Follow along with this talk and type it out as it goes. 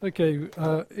Okay,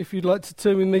 if you'd like to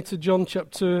turn with me to John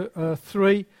chapter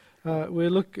 3,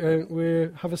 we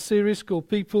have a series called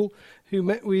People Who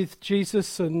Met with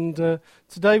Jesus, and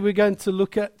today we're going to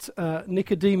look at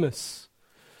Nicodemus.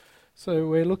 So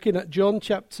we're looking at John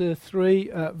chapter 3,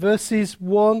 verses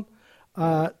 1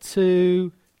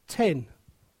 to 10.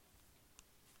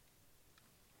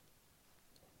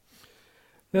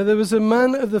 Now there was a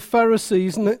man of the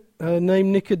Pharisees named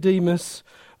Nicodemus,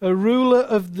 a ruler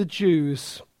of the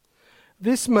Jews.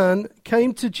 This man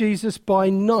came to Jesus by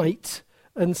night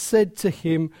and said to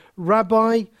him,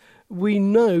 "Rabbi, we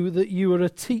know that you are a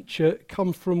teacher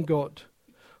come from God,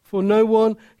 for no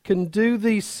one can do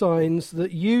these signs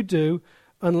that you do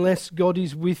unless God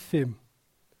is with him."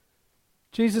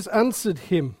 Jesus answered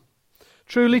him,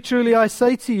 "Truly, truly, I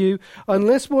say to you,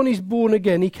 unless one is born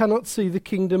again, he cannot see the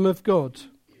kingdom of God."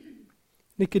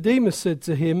 Nicodemus said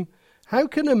to him, "How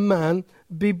can a man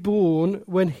be born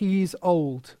when he is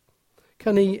old?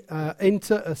 Can he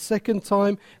enter a second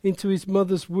time into his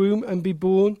mother's womb and be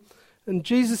born?" And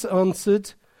Jesus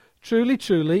answered, "Truly,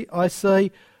 truly, I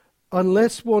say,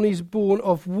 unless one is born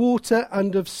of water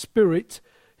and of spirit,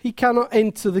 he cannot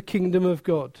enter the kingdom of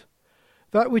God.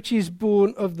 That which is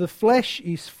born of the flesh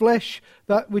is flesh,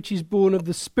 that which is born of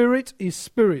the spirit is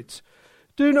spirit.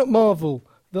 Do not marvel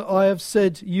that I have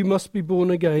said you must be born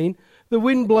again. The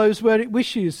wind blows where it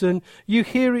wishes, and you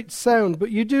hear its sound,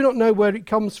 but you do not know where it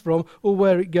comes from or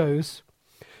where it goes.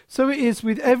 So it is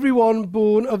with everyone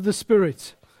born of the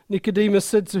Spirit." Nicodemus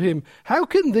said to him, "How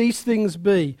can these things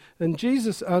be?" And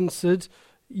Jesus answered,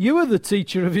 "You are the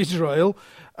teacher of Israel,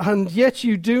 and yet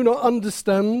you do not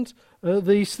understand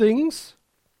these things?"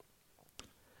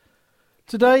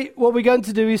 Today, what we're going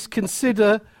to do is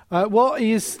consider what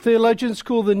is theologians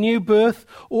call the new birth,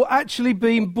 or actually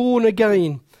being born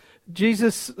again.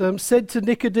 Jesus said to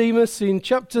Nicodemus in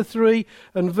chapter 3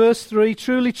 and verse 3,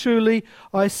 "Truly, truly,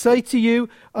 I say to you,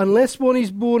 unless one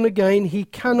is born again, he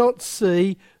cannot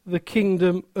see the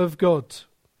kingdom of God."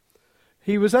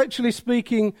 He was actually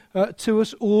speaking to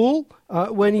us all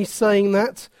when he's saying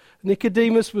that.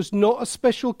 Nicodemus was not a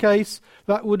special case.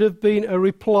 That would have been a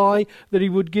reply that he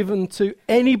would give to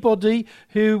anybody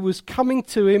who was coming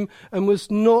to him and was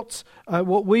not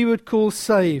what we would call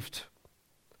saved.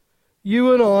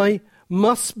 You and I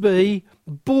must be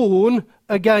born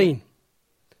again,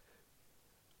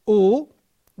 or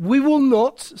we will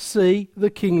not see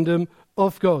the kingdom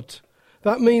of God.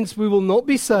 That means we will not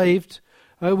be saved.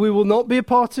 We will not be a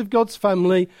part of God's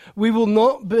family. We will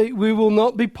not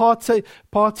be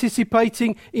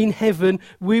participating in heaven.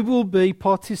 We will be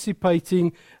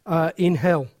participating in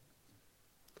hell.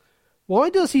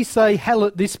 Why does he say hell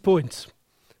at this point?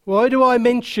 Why do I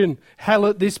mention hell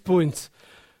at this point?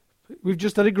 We've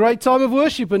just had a great time of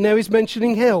worship and now he's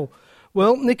mentioning hell.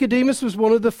 Well, Nicodemus was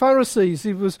one of the Pharisees.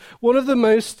 He was one of the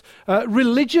most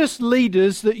religious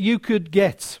leaders that you could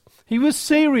get. He was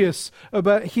serious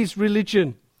about his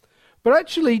religion. But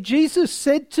actually, Jesus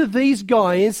said to these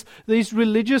guys, these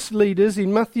religious leaders,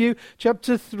 in Matthew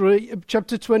chapter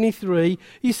 23,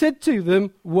 he said to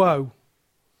them, "Woe."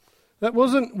 That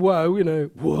wasn't woe,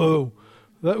 whoa.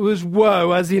 That was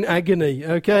woe as in agony,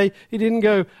 okay? He didn't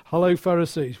go, "Hello,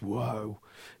 Pharisees, woe."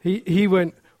 He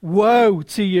went, "Woe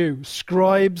to you,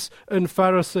 scribes and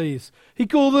Pharisees." He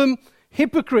called them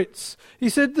hypocrites. He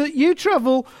said that you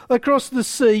travel across the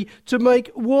sea to make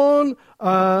one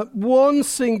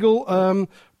single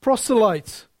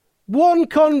proselyte, one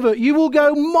convert. You will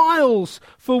go miles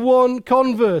for one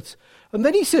convert. And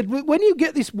then he said, when you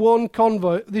get this one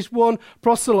convert, this one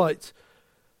proselyte,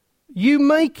 you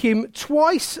make him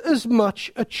twice as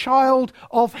much a child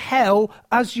of hell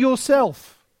as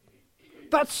yourself.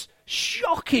 That's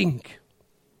shocking.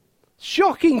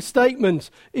 Shocking statement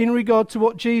in regard to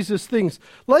what Jesus thinks.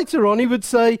 Later on, he would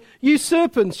say, "You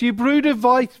serpents, you brood of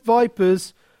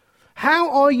vipers, how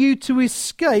are you to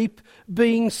escape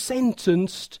being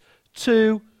sentenced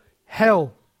to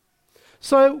hell?"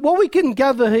 So what we can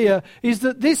gather here is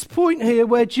that this point here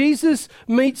where Jesus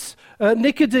meets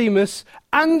Nicodemus,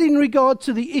 and in regard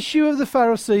to the issue of the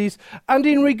Pharisees, and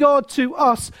in regard to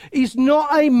us, is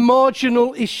not a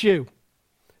marginal issue.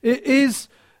 It is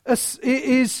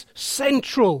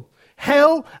central.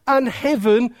 Hell and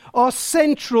heaven are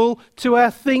central to our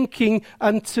thinking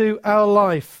and to our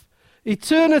life.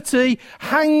 Eternity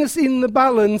hangs in the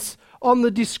balance on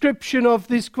the description of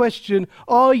this question: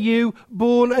 are you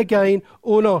born again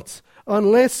or not?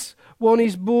 Unless one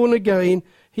is born again,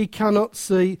 he cannot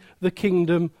see the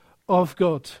kingdom of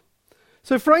God.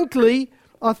 So frankly,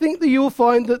 I think that you'll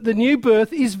find that the new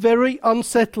birth is very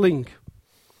unsettling.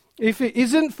 If it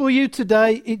isn't for you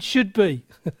today, it should be.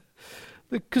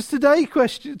 Because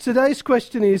today's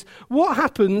question is, what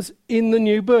happens in the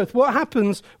new birth? What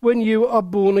happens when you are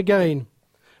born again?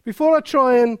 Before I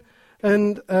try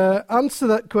and answer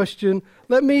that question,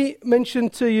 let me mention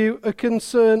to you a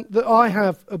concern that I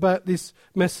have about this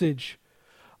message.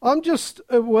 I'm just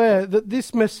aware that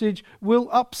this message will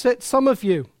upset some of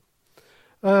you.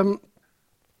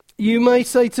 You may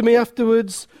say to me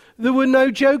afterwards, there were no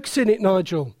jokes in it,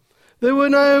 Nigel. There were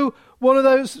no one of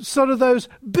those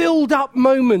build-up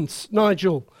moments,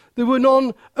 Nigel. There were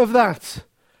none of that.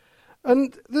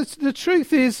 And the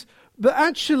truth is that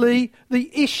actually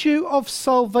the issue of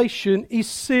salvation is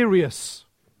serious.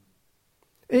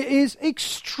 It is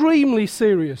extremely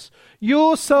serious.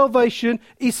 Your salvation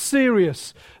is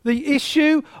serious. The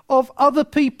issue of other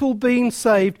people being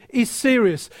saved is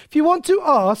serious. If you want to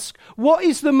ask, what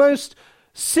is the most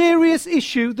serious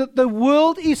issue that the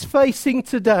world is facing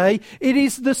today, it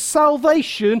is the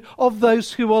salvation of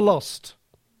those who are lost.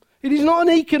 It is not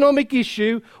an economic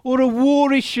issue or a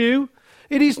war issue.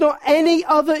 It is not any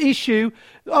other issue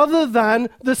other than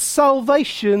the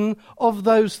salvation of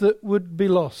those that would be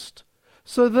lost.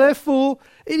 So therefore,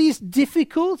 it is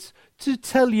difficult to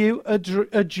tell you a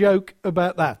joke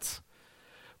about that.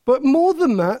 But more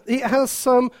than that, it has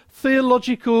some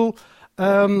theological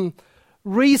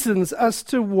reasons as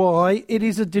to why it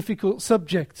is a difficult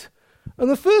subject. And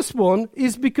the first one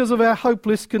is because of our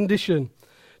hopeless condition.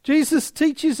 Jesus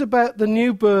teaches about the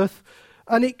new birth,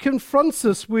 and it confronts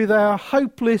us with our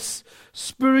hopeless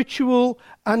spiritual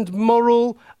and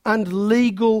moral and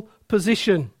legal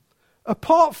position,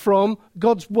 apart from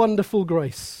God's wonderful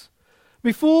grace.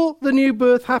 Before the new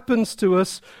birth happens to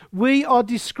us, we are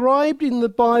described in the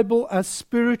Bible as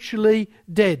spiritually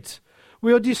dead.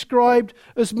 We are described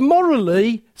as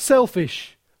morally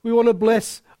selfish. We want to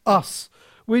bless us.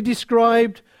 We're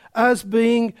described as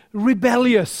being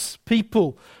rebellious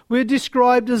people. We're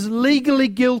described as legally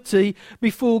guilty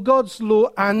before God's law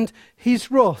and his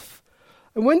wrath.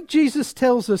 And when Jesus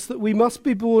tells us that we must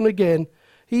be born again,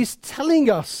 he's telling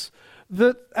us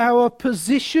that our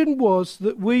position was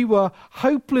that we were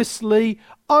hopelessly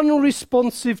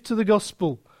unresponsive to the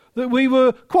gospel, that we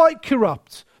were quite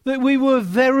corrupt, that we were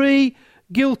very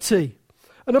guilty.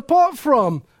 And apart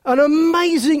from an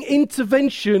amazing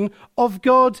intervention of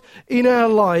God in our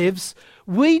lives,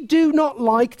 we do not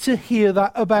like to hear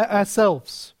that about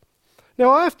ourselves.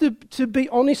 Now, I have to be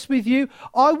honest with you,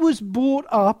 I was brought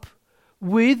up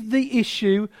with the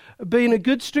issue of being a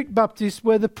good strict Baptist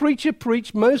where the preacher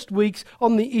preached most weeks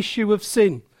on the issue of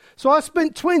sin. So I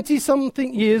spent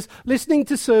 20-something years listening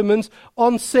to sermons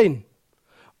on sin.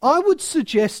 I would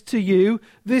suggest to you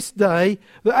this day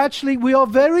that actually we are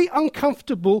very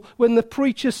uncomfortable when the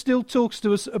preacher still talks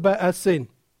to us about our sin.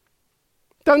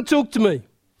 Don't talk to me.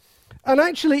 And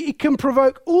actually it can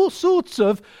provoke all sorts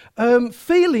of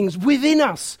feelings within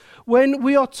us when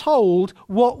we are told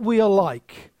what we are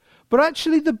like. But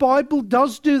actually the Bible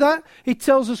does do that. It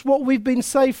tells us what we've been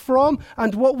saved from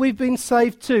and what we've been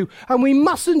saved to. And we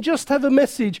mustn't just have a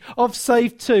message of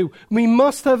saved to. We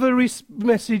must have a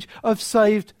message of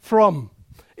saved from.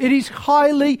 It is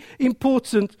highly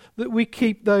important that we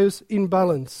keep those in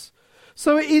balance.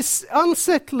 So it is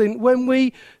unsettling when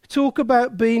we talk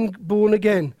about being born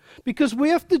again, because we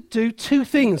have to do two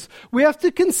things. We have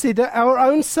to consider our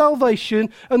own salvation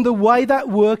and the way that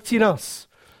worked in us.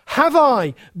 Have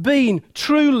I been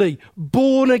truly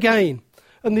born again?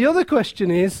 And the other question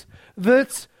is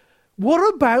that what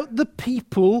about the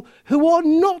people who are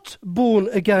not born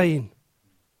again?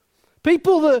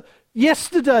 People that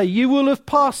yesterday you will have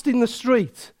passed in the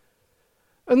street.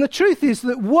 And the truth is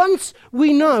that once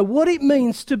we know what it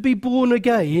means to be born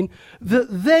again, that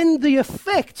then the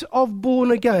effect of born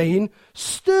again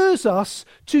stirs us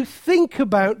to think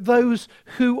about those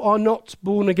who are not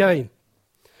born again.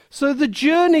 So the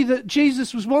journey that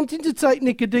Jesus was wanting to take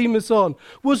Nicodemus on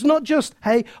was not just,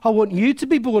 hey, I want you to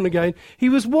be born again. He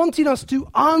was wanting us to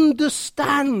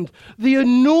understand the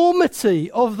enormity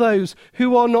of those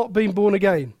who are not being born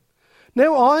again.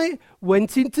 Now, I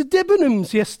went into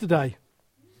Debenhams yesterday.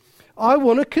 I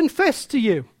want to confess to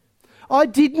you, I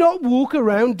did not walk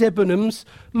around Debenhams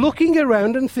looking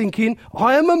around and thinking,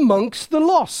 I am amongst the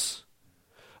lost.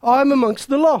 I'm amongst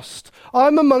the lost.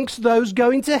 I'm amongst those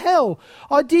going to hell.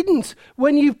 I didn't.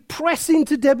 When you press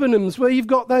into Debenhams, where you've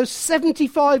got those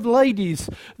 75 ladies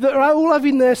that are all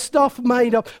having their stuff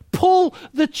made up, pull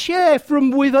the chair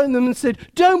from within them and said,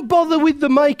 don't bother with the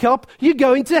makeup, you're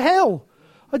going to hell.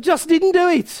 I just didn't do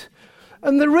it.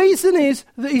 And the reason is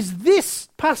this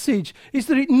passage is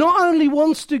that it not only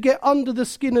wants to get under the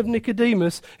skin of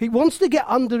Nicodemus, it wants to get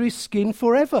under his skin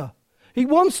forever. He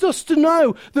wants us to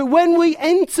know that when we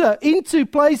enter into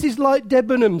places like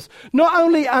Debenhams, not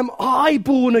only am I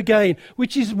born again,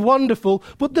 which is wonderful,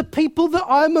 but the people that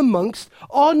I'm amongst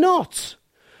are not.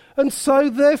 And so,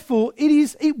 therefore,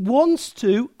 it wants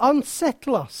to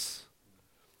unsettle us.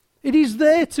 It is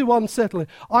there to unsettle it.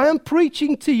 I am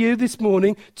preaching to you this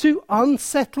morning to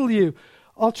unsettle you.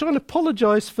 I'll try and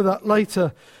apologise for that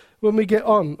later when we get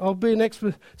on. I'll be an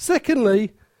expert.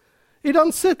 Secondly, it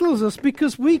unsettles us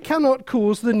because we cannot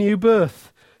cause the new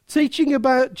birth. Teaching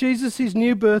about Jesus'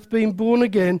 new birth, being born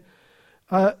again,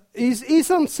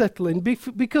 is unsettling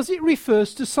because it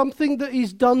refers to something that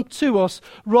is done to us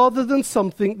rather than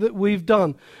something that we've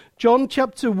done. John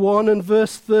chapter 1 and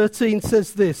verse 13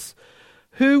 says this,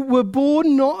 who were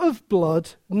born not of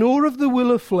blood, nor of the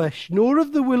will of flesh, nor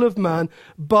of the will of man,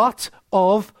 but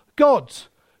of God.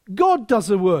 God does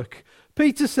a work.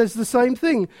 Peter says the same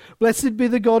thing. Blessed be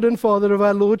the God and Father of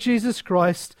our Lord Jesus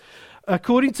Christ.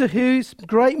 According to whose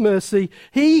great mercy,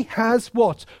 he has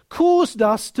what? Caused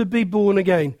us to be born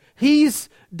again. He's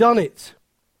done it.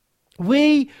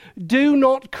 We do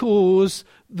not cause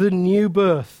the new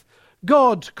birth.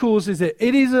 God causes it.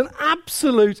 It is an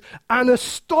absolute and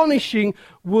astonishing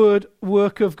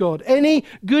work of God. Any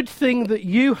good thing that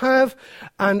you have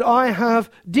and I have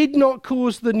did not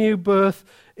cause the new birth.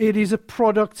 It is a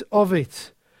product of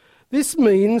it. This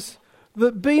means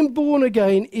that being born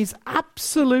again is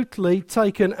absolutely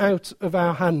taken out of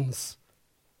our hands.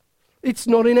 It's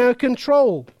not in our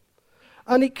control.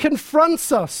 And it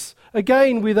confronts us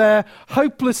again with our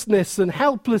hopelessness and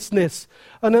helplessness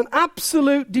and an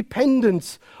absolute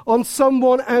dependence on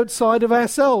someone outside of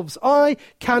ourselves. I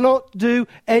cannot do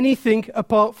anything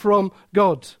apart from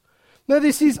God. Now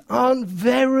this is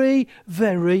very,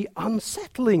 very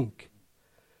unsettling.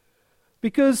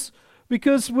 Because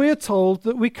we're told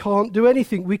that we can't do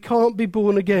anything. We can't be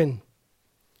born again.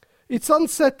 It's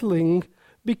unsettling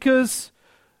because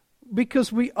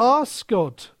we ask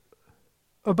God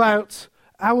about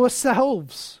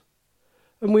ourselves.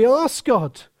 And we ask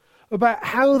God about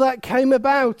how that came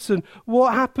about and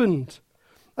what happened.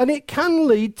 And it can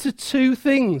lead to two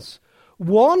things.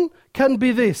 One can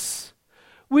be this.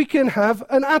 We can have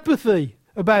an apathy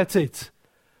about it.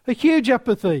 A huge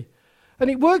apathy. And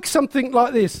it works something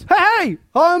like this. Hey,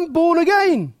 I'm born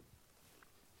again.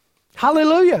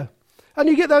 Hallelujah. And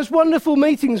you get those wonderful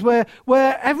meetings where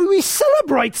we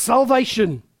celebrate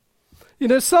salvation. You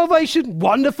know, salvation,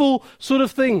 wonderful sort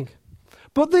of thing.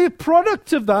 But the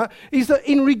product of that is that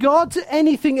in regard to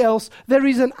anything else, there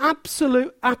is an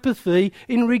absolute apathy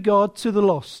in regard to the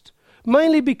lost.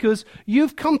 Mainly because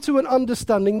you've come to an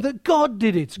understanding that God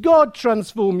did it. God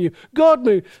transformed you. God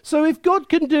moved. So if God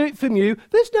can do it from you,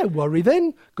 there's no worry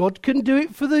then. God can do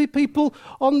it for the people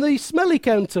on the smelly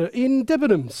counter in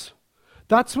Debenhams.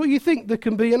 That's what you think. There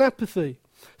can be an apathy.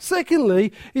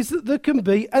 Secondly, is that there can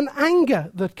be an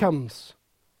anger that comes.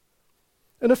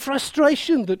 And a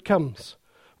frustration that comes.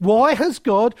 Why has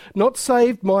God not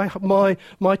saved my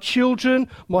children,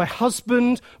 my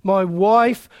husband, my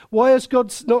wife? Why has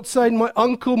God not saved my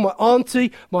uncle, my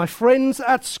auntie, my friends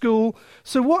at school?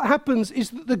 So what happens is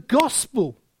that the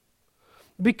gospel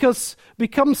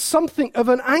becomes something of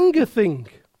an anger thing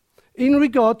in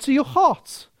regard to your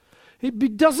heart.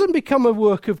 It doesn't become a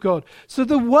work of God. So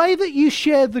the way that you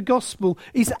share the gospel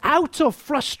is out of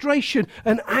frustration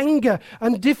and anger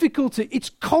and difficulty.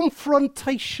 It's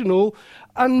confrontational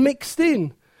and mixed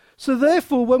in. So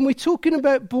therefore, when we're talking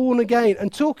about born again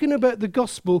and talking about the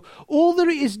gospel, all that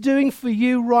it is doing for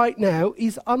you right now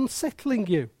is unsettling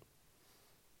you.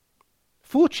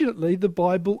 Fortunately, the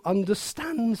Bible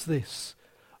understands this.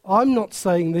 I'm not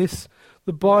saying this.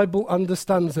 The Bible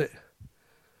understands it.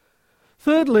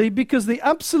 Thirdly, because the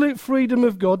absolute freedom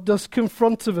of God does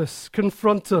confront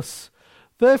us.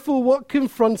 Therefore, what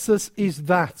confronts us is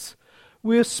that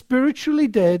we are spiritually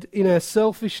dead in our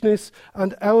selfishness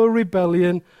and our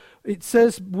rebellion. It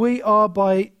says we are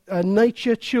by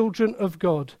nature children of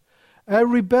God. Our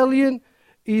rebellion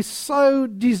is so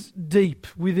deep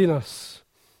within us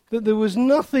that there was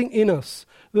nothing in us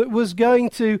that was going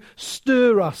to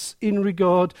stir us in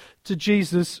regard to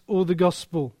Jesus or the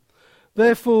gospel.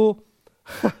 Therefore,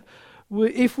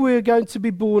 if we're going to be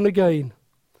born again,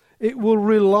 it will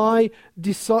rely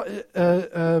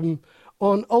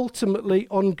ultimately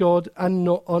on God and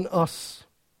not on us.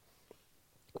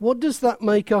 What does that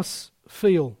make us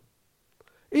feel?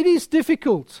 It is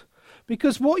difficult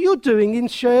because what you're doing in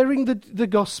sharing the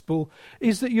gospel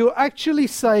is that you're actually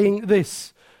saying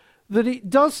this, that it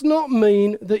does not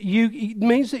mean that it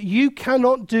means that you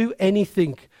cannot do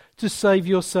anything to save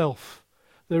yourself.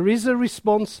 There is a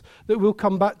response that we'll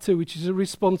come back to, which is a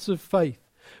response of faith.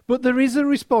 but there is a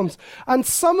response. And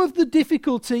some of the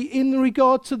difficulty in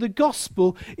regard to the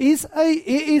gospel is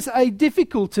a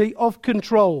difficulty of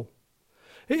control.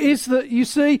 It is that, you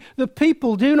see, the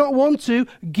people do not want to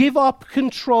give up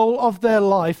control of their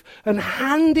life and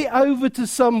hand it over to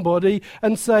somebody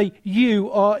and say,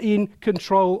 you are in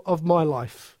control of my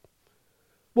life.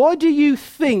 Why do you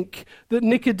think that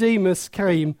Nicodemus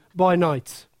came by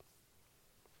night?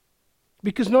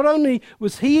 Because not only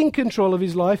was he in control of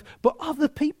his life, but other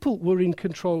people were in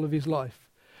control of his life.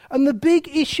 And the big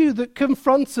issue that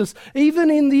confronts us, even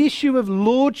in the issue of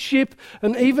lordship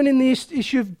and even in the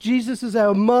issue of Jesus as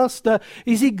our master,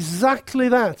 is exactly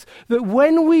that. That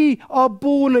when we are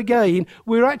born again,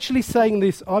 we're actually saying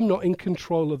this, I'm not in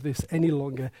control of this any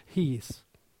longer. He is.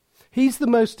 He's the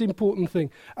most important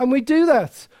thing. And we do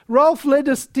that. Ralph led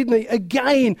us, didn't he,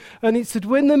 again. And he said,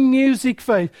 when the music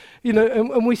fades,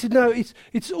 and we said, no,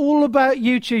 it's all about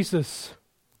you, Jesus.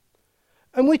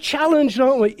 And we're challenged,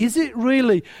 aren't we? Is it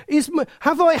really?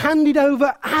 Have I handed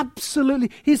over?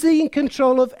 Absolutely. Is he in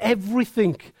control of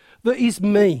everything that is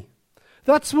me?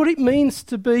 That's what it means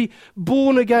to be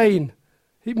born again.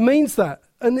 It means that.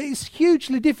 And it's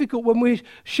hugely difficult when we're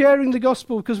sharing the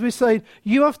gospel because we're saying,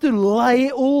 you have to lay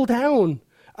it all down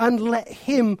and let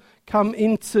him come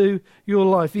into your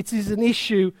life. It is an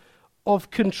issue of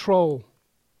control.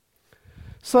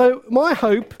 So my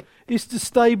hope is to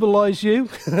stabilize you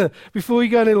before we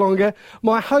go any longer.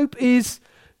 My hope is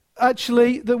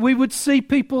actually that we would see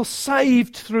people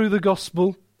saved through the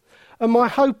gospel. And my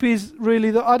hope is really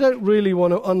that I don't really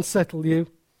want to unsettle you.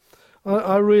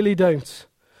 I really don't.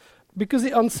 Because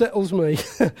it unsettles me.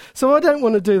 So I don't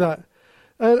want to do that.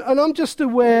 And I'm just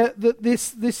aware that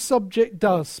this subject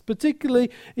does, particularly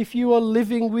if you are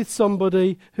living with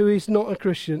somebody who is not a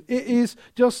Christian. It is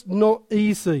just not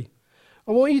easy.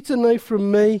 I want you to know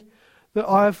from me that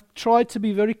I've tried to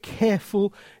be very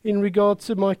careful in regard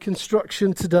to my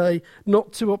construction today,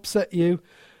 not to upset you.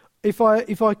 If I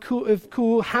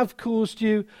have caused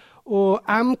you or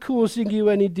am causing you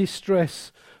any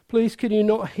distress, please can you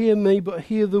not hear me but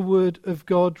hear the word of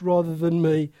God rather than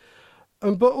me.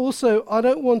 But also, I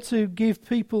don't want to give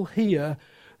people here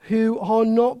who are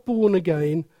not born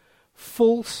again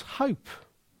false hope.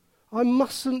 I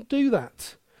mustn't do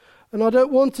that. And I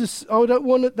don't want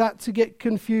that to get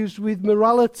confused with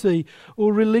morality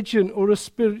or religion or a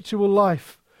spiritual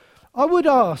life. I would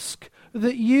ask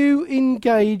that you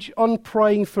engage on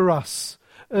praying for us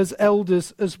as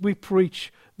elders as we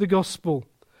preach the gospel.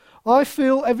 I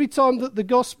feel every time that the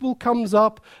gospel comes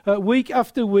up week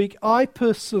after week, I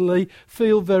personally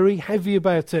feel very heavy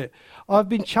about it. I've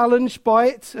been challenged by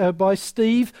it, by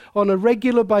Steve, on a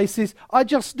regular basis. I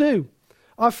just do.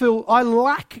 I feel I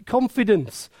lack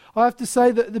confidence. I have to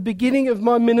say that at the beginning of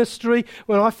my ministry,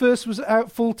 when I first was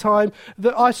out full time,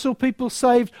 that I saw people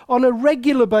saved on a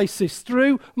regular basis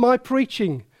through my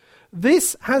preaching.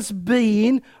 This has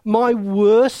been my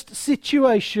worst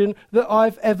situation that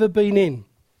I've ever been in.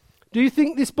 Do you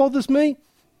think this bothers me?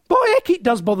 By heck, it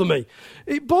does bother me.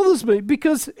 It bothers me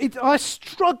because I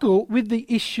struggle with the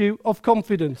issue of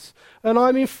confidence. And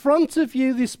I'm in front of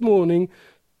you this morning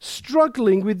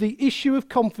struggling with the issue of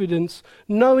confidence,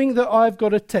 knowing that I've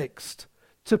got a text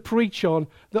to preach on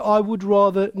that I would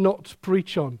rather not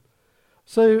preach on.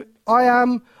 So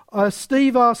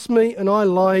Steve asked me and I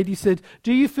lied. He said,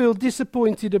 do you feel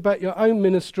disappointed about your own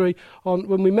ministry?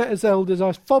 When we met as elders,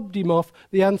 I fobbed him off.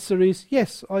 The answer is,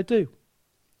 yes, I do.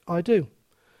 I do.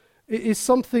 It is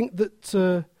something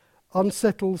that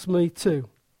unsettles me too.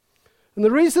 And the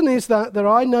reason is that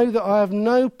I know that I have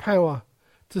no power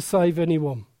to save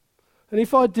anyone. And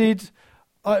if I did,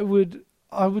 I would.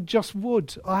 I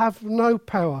have no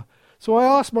power. So I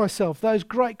ask myself those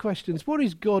great questions. What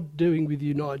is God doing with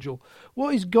you, Nigel?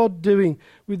 What is God doing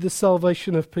with the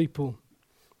salvation of people?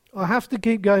 I have to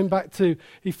keep going back to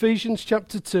Ephesians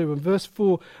chapter 2 and verse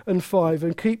 4 and 5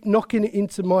 and keep knocking it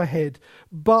into my head.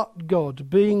 But God,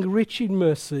 being rich in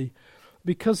mercy,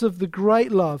 because of the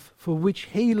great love for which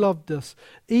he loved us,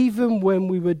 even when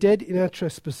we were dead in our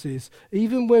trespasses,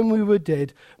 even when we were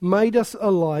dead, made us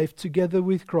alive together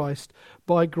with Christ.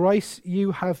 By grace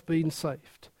you have been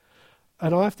saved.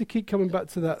 And I have to keep coming back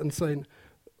to that and saying,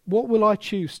 what will I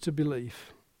choose to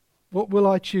believe? What will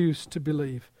I choose to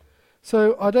believe?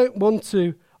 So I don't want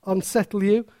to unsettle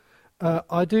you.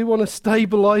 I do want to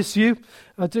stabilize you.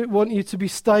 I do want you to be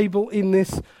stable in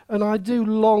this. And I do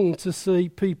long to see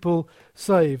people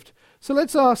saved. So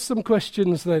let's ask some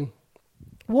questions then.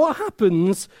 What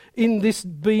happens in this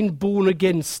being born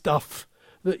again stuff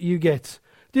that you get?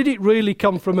 Did it really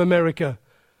come from America?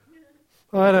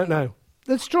 I don't know.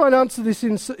 Let's try and answer this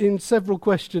in several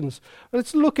questions.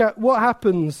 Let's look at what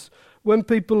happens when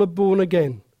people are born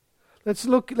again?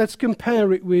 Let's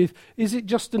compare it with, is it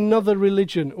just another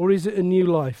religion or is it a new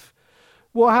life?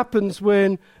 What happens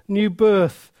when new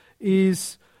birth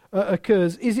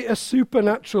occurs? Is it a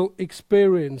supernatural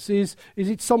experience? Is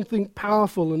it something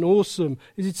powerful and awesome?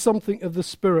 Is it something of the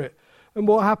Spirit? And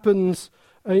what happens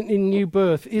in new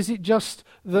birth? Is it just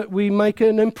that we make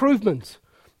an improvement?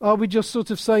 Are we just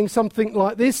sort of saying something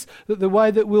like this, that the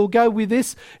way that we'll go with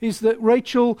this is that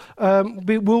Rachel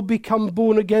will become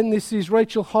born again? This is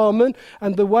Rachel Harmon,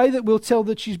 and the way that we'll tell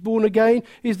that she's born again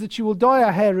is that she will dye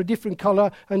her hair a different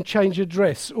colour and change her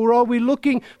dress. Or are we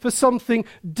looking for something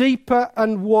deeper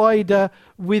and wider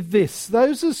with this?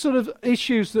 Those are sort of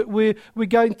issues that we're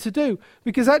going to do.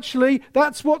 Because actually,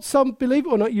 that's what some, believe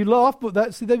it or not, you laugh, but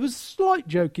there was a slight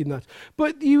joke in that.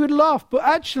 But you would laugh, but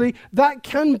actually, that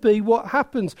can be what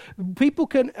happens. People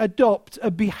can adopt a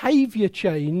behaviour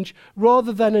change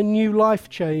rather than a new life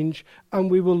change, and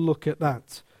we will look at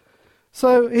that.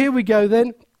 So here we go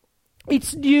then.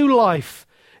 It's new life.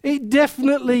 It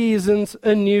definitely isn't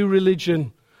a new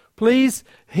religion. Please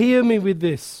hear me with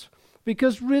this,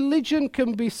 because religion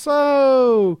can be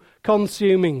so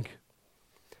consuming.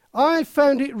 I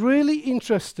found it really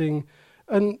interesting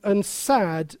and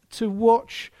sad to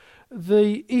watch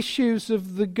the issues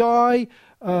of the guy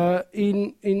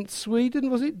in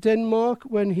Sweden, was it Denmark,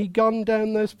 when he gunned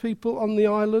down those people on the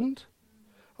island.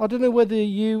 I don't know whether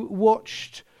you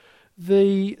watched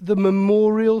the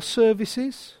memorial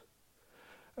services.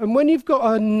 And when you've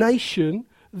got a nation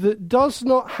that does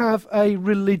not have a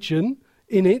religion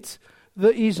in it,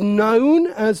 that is known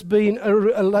as being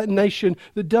a nation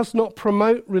that does not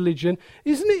promote religion,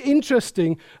 isn't it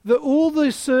interesting that all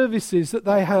the services that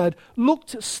they had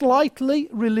looked slightly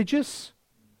religious?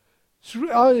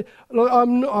 I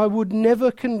would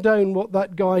never condone what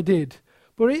that guy did.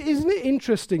 But isn't it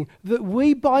interesting that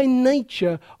we by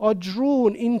nature are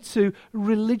drawn into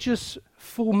religious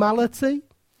formality?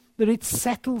 That it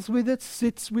settles with us,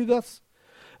 sits with us?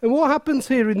 And what happens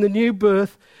here in the new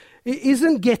birth, it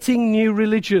isn't getting new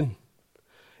religion.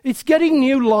 It's getting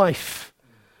new life.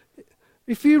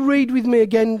 If you read with me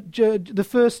again the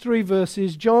first 3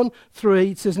 verses, John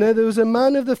 3, it says, "Now there was a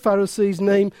man of the Pharisees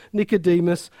named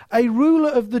Nicodemus, a ruler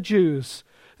of the Jews.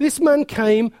 This man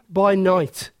came by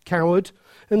night, coward,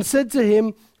 and said to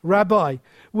him, 'Rabbi,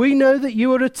 we know that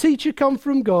you are a teacher come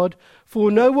from God, for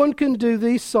no one can do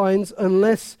these signs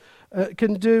unless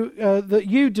that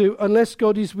you do unless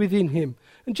God is within him.'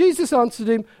 And Jesus answered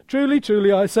him, 'Truly,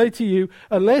 truly, I say to you,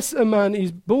 unless a man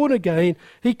is born again,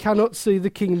 he cannot see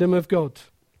the kingdom of God.'"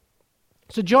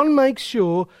 So John makes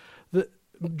sure that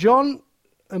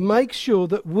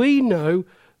we know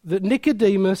that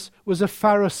Nicodemus was a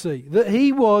Pharisee, that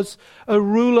he was a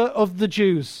ruler of the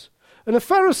Jews. And a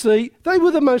Pharisee, they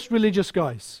were the most religious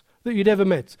guys that you'd ever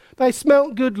met. They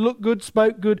smelt good, looked good,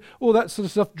 spoke good, all that sort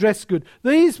of stuff, dressed good.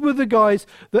 These were the guys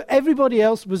that everybody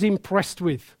else was impressed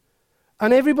with.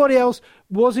 And everybody else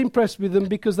was impressed with them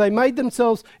because they made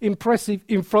themselves impressive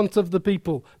in front of the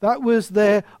people. That was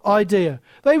their idea.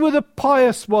 They were the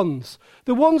pious ones.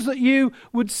 The ones that you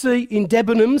would see in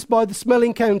Debenhams by the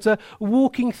smelling counter,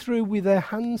 walking through with their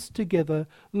hands together,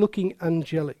 looking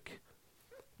angelic.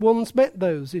 One's met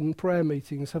those in prayer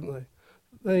meetings, haven't they?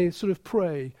 They sort of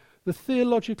pray the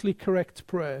theologically correct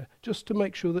prayer just to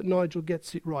make sure that Nigel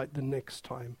gets it right the next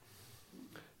time.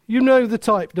 You know the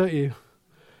type, don't you?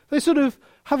 They sort of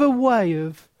have a way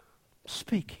of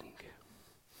speaking.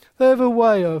 They have a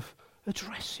way of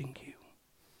addressing you.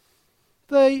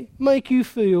 They make you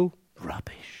feel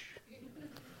rubbish.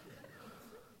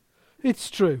 It's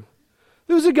true.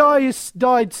 There was a guy who's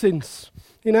died since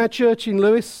in our church in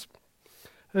Lewis,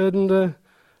 and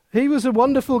he was a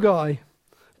wonderful guy.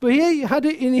 But he had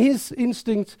it in his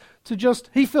instinct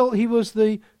he felt he was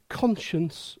the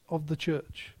conscience of the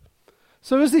church.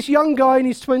 So as this young guy in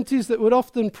his 20s that would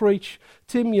often preach,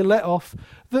 "Tim, you let off,"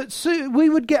 that we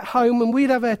would get home and we'd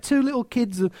have our 2 little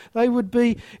kids and they would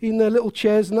be in their little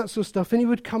chairs and that sort of stuff. And he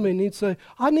would come in and he'd say,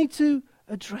 "I need to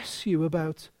address you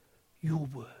about your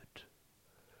word."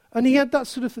 And he had that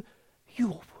sort of,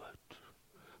 your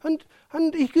word.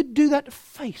 And he could do that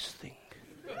face thing.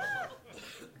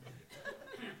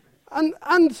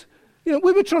 And you know,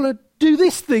 we were trying to do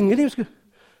this thing and he was going,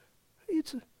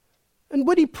 and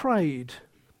when he prayed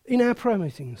in our prayer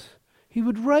meetings, he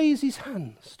would raise his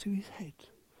hands to his head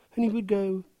and he would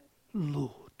go,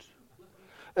 "Lord."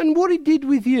 And what it did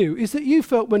with you is that you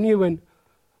felt when you went,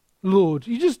 "Lord,"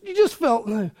 you just felt,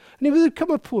 no. And it would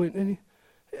come a point and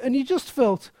you just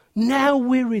felt, now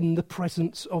we're in the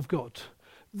presence of God.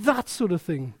 That sort of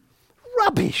thing.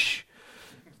 Rubbish.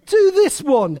 To this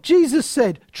one, Jesus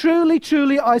said, truly,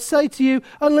 truly, I say to you,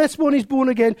 unless one is born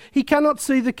again, he cannot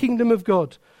see the kingdom of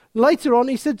God. Later on,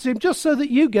 he said to him, just so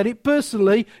that you get it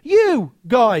personally, you,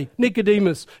 guy,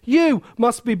 Nicodemus, you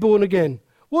must be born again.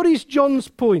 What is John's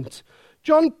point?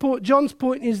 John's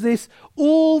point is this: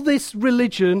 all this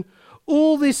religion,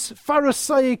 all this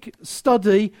Pharisaic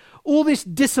study, all this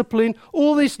discipline,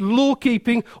 all this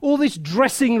law-keeping, all this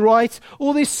dressing right,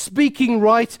 all this speaking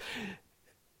right,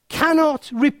 cannot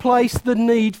replace the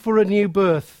need for a new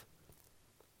birth.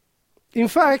 In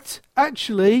fact,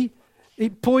 actually,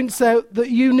 it points out that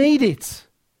you need it.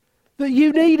 That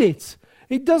you need it.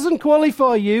 It doesn't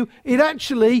qualify you, it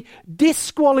actually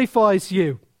disqualifies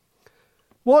you.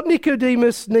 What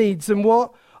Nicodemus needs and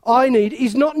what I need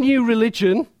is not new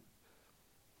religion.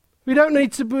 We don't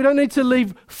need to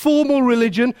leave formal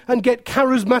religion and get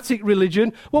charismatic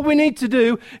religion. What we need to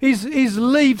do is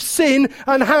leave sin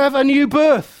and have a new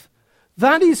birth.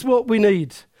 That is what we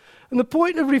need. And the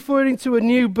point of referring to a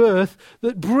new birth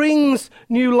that brings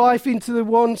new life into the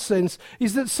one sense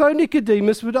is that so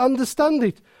Nicodemus would understand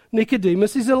it.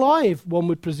 Nicodemus is alive, one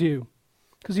would presume,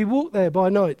 because he walked there by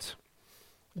night.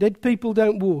 Dead people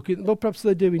don't walk. Well, perhaps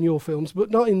they do in your films,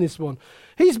 but not in this one.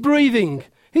 He's breathing.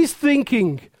 He's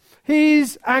thinking.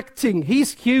 He's acting.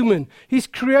 He's human. He's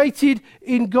created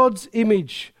in God's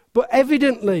image. But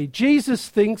evidently, Jesus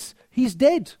thinks he's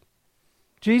dead.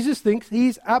 Jesus thinks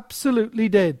he's absolutely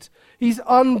dead. He's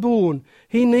unborn.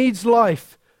 He needs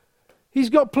life. He's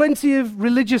got plenty of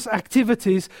religious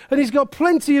activities and he's got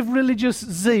plenty of religious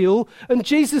zeal. And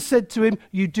Jesus said to him,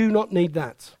 you do not need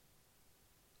that.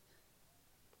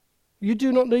 You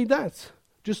do not need that.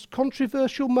 Just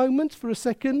controversial moment for a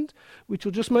second, which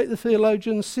will just make the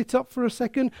theologians sit up for a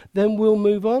second, then we'll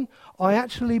move on. I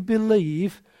actually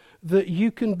believe that you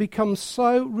can become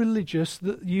so religious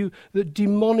that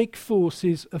demonic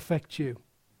forces affect you.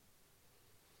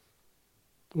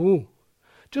 Ooh.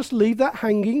 Just leave that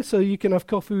hanging so you can have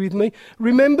coffee with me.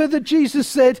 Remember that Jesus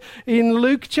said in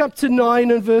Luke chapter 9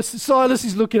 and verse... Silas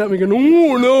is looking at me going,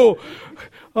 oh no,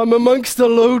 I'm amongst a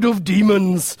load of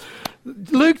demons.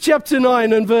 Luke chapter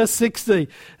 9 and verse 60.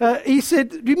 He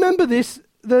said, remember this,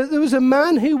 there was a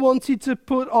man who wanted to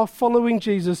put off following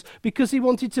Jesus because he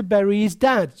wanted to bury his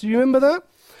dad. Do you remember that?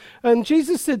 And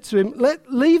Jesus said to him,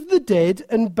 leave the dead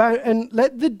and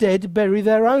let the dead bury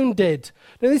their own dead.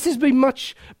 Now this has been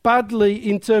much badly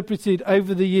interpreted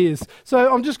over the years.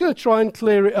 So I'm just going to try and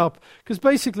clear it up. Because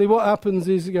basically what happens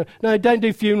is, you go, no, don't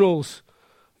do funerals.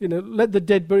 Let the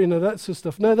dead bury, that sort of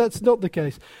stuff. No, that's not the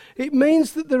case. It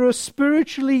means that there are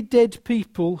spiritually dead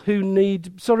people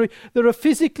there are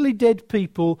physically dead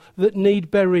people that need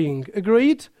burying.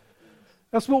 Agreed?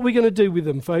 That's what we're going to do with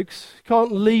them, folks.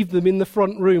 Can't leave them in the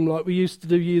front room like we used to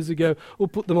do years ago or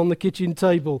put them on the kitchen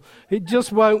table. It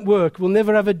just won't work. We'll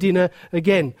never have a dinner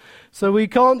again. So we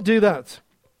can't do that.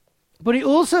 But it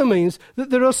also means that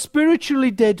there are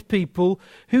spiritually dead people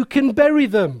who can bury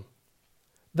them.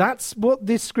 That's what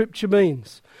this scripture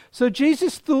means. So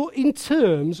Jesus thought in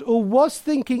terms, or was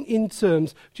thinking in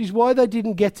terms, which is why they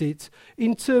didn't get it,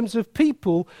 in terms of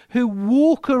people who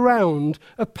walk around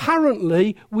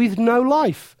apparently with no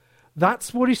life.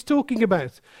 That's what he's talking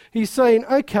about. He's saying,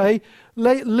 okay,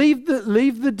 leave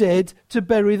the dead to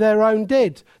bury their own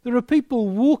dead. There are people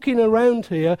walking around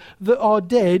here that are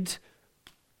dead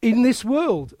in this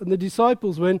world. And the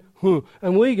disciples went,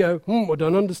 and we go, I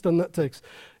don't understand that text.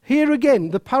 Here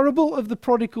again, the parable of the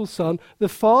prodigal son, the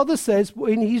father says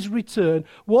in his return,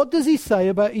 what does he say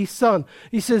about his son?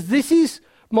 He says, this is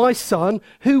my son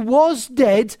who was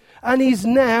dead and is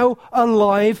now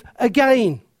alive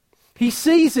again. He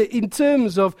sees it in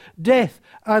terms of death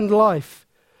and life.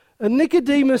 And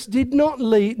Nicodemus did not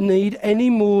need any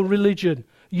more religion.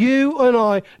 You and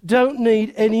I don't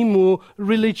need any more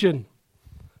religion.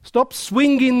 Stop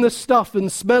swinging the stuff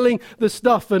and smelling the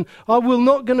stuff, and I will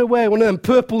not going to wear one of them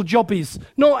purple jobbies.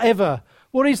 Not ever.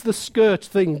 What is the skirt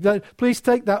thing? Please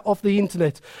take that off the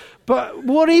internet. But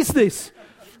what is this?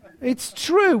 It's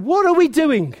true. What are we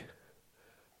doing?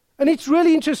 And it's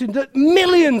really interesting that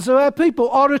millions of our people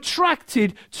are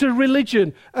attracted to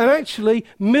religion. And actually,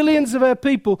 millions of our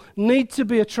people need to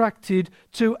be attracted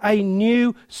to a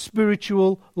new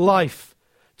spiritual life,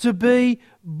 to be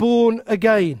born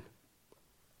again.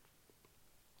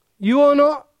 You are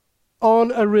not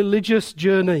on a religious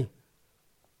journey.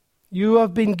 You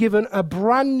have been given a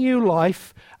brand new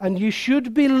life, and you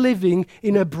should be living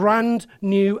in a brand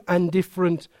new and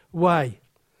different way.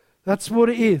 That's what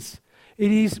it is.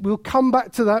 It is. We'll come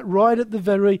back to that right at the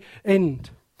very end.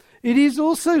 It is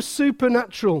also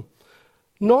supernatural,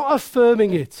 not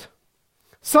affirming it.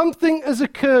 Something has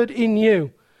occurred in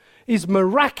you, is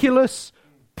miraculous,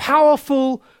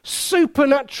 powerful,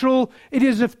 supernatural. It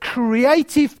is of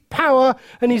creative power,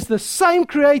 and is the same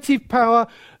creative power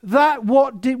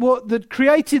that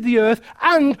created the earth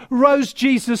and rose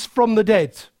Jesus from the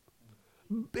dead.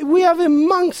 We have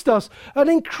amongst us an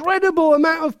incredible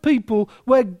amount of people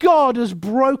where God has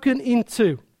broken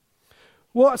into.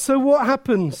 So what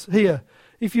happens here?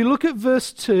 If you look at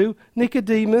verse 2,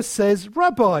 Nicodemus says,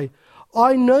 "Rabbi,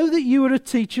 I know that you are a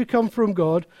teacher come from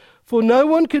God, for no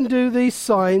one can do these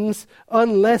signs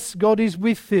unless God is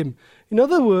with him." In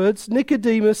other words,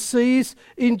 Nicodemus sees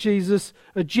in Jesus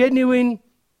a genuine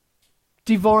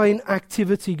divine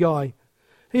activity guy.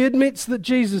 He admits that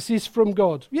Jesus is from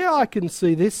God. Yeah, I can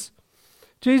see this.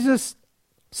 Jesus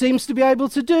seems to be able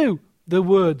to do the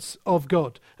words of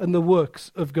God and the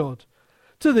works of God.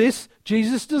 To this,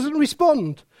 Jesus doesn't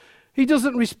respond. He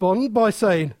doesn't respond by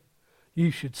saying,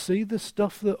 "You should see the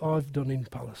stuff that I've done in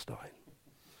Palestine."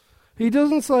 He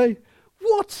doesn't say,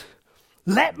 "What?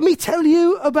 Let me tell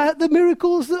you about the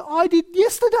miracles that I did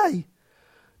yesterday."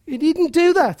 He didn't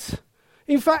do that.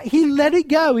 In fact, he let it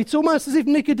go. It's almost as if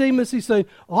Nicodemus is saying,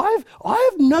 I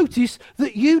have noticed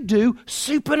that you do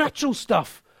supernatural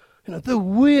stuff. The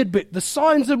weird bit, the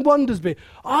signs and wonders bit.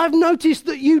 I've noticed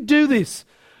that you do this.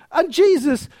 And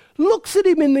Jesus looks at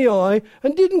him in the eye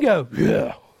and didn't go,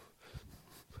 "Yeah,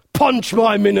 punch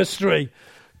my ministry.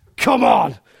 Come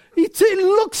on." He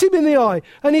looks him in the eye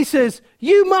and he says,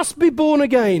 "You must be born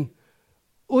again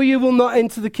or you will not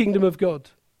enter the kingdom of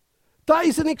God." That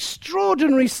is an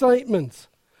extraordinary statement,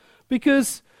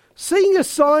 because seeing a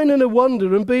sign and a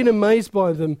wonder and being amazed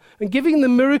by them and giving the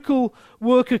miracle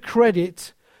worker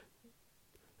credit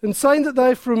and saying that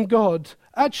they're from God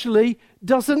actually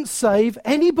doesn't save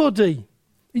anybody.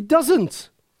 It doesn't.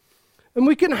 And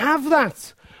we can have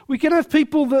that. We can have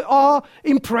people that are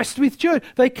impressed with church.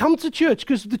 They come to church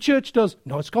because the church does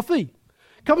nice coffee.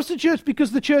 Comes to church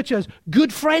because the church has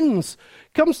good friends.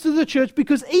 Comes to the church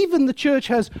because even the church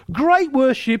has great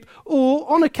worship,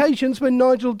 or on occasions when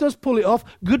Nigel does pull it off,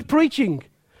 good preaching.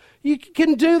 You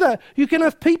can do that. You can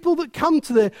have people that come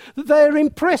to there, that they're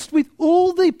impressed with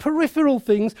all the peripheral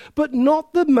things, but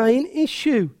not the main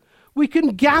issue. We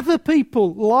can gather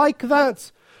people like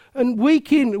that, and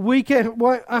week in, week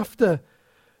after.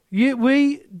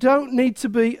 We don't need to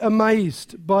be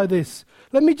amazed by this.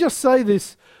 Let me just say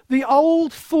this. The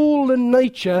old fallen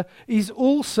nature is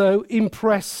also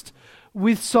impressed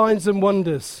with signs and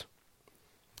wonders.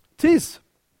 It is.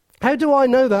 How do I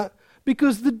know that?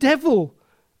 Because the devil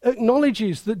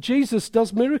acknowledges that Jesus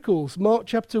does miracles. Mark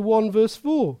chapter 1 verse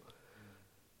 4.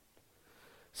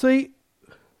 See,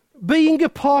 being a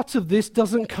part of this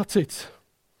doesn't cut it.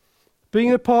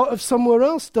 Being a part of somewhere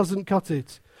else doesn't cut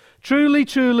it. Truly,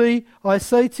 truly, I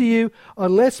say to you,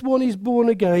 unless one is born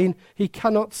again, he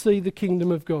cannot see the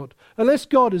kingdom of God. Unless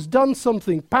God has done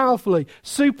something powerfully,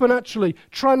 supernaturally,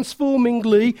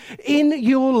 transformingly in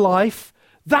your life,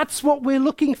 that's what we're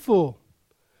looking for.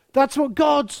 That's what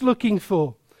God's looking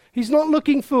for. He's not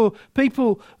looking for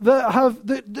people that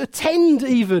attend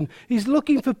even. He's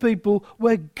looking for people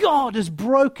where God has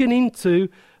broken into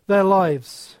their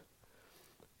lives.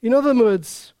 In other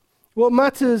words, what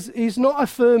matters is not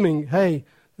affirming, hey,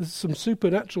 there's some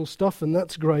supernatural stuff and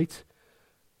that's great,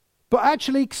 but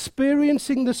actually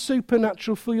experiencing the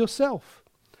supernatural for yourself.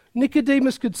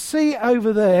 Nicodemus could see it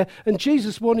over there, and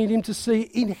Jesus wanted him to see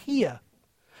it in here.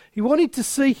 He wanted to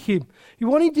see him. He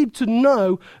wanted him to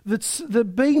know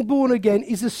that being born again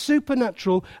is as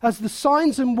supernatural as the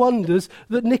signs and wonders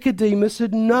that Nicodemus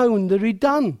had known that he'd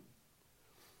done.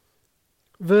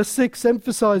 Verse 6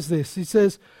 emphasizes this. He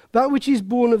says, that which is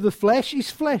born of the flesh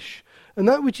is flesh, and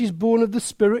that which is born of the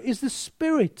Spirit is the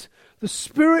Spirit. The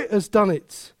Spirit has done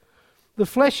it. The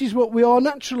flesh is what we are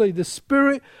naturally. The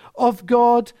Spirit of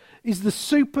God is the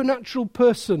supernatural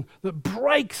person that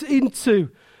breaks into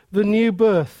the new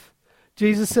birth.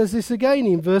 Jesus says this again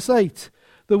in verse 8.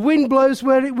 The wind blows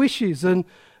where it wishes, and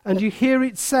you hear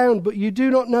its sound, but you do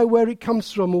not know where it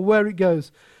comes from or where it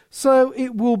goes. So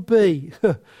it will be.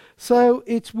 So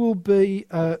it will be.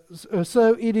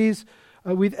 So it is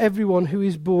with everyone who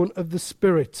is born of the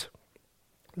Spirit.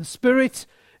 The Spirit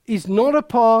is not a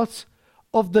part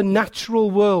of the natural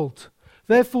world.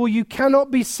 Therefore, you cannot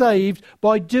be saved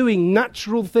by doing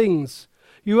natural things.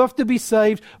 You have to be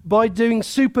saved by doing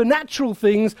supernatural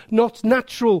things, not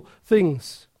natural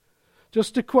things.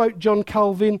 Just to quote John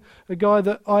Calvin, a guy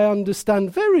that I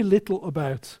understand very little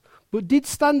about, but did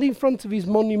stand in front of his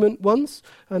monument once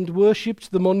and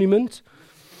worshipped the monument.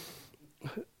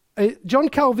 John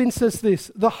Calvin says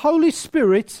this: the Holy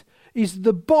Spirit is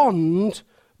the bond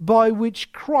by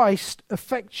which Christ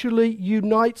effectually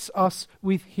unites us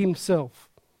with himself.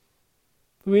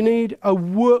 We need a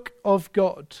work of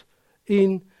God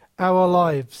in our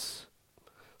lives.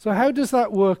 So how does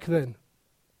that work then?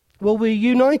 Well, we're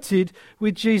united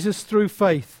with Jesus through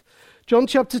faith. John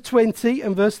chapter 20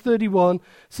 and verse 31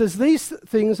 says, "These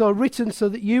things are written so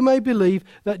that you may believe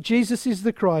that Jesus is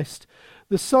the Christ,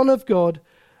 the Son of God,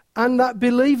 and that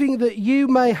believing that you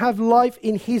may have life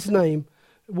in his name."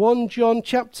 1 John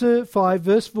chapter 5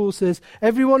 verse 4 says,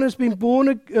 "Everyone who's been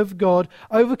born of God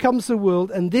overcomes the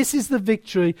world, and this is the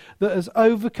victory that has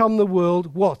overcome the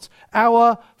world." What?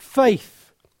 Our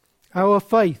faith. Our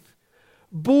faith.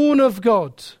 Born of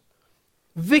God.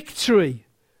 Victory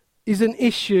is an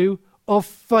issue of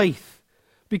faith,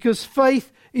 because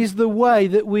faith is the way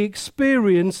that we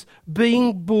experience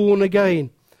being born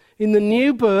again. In the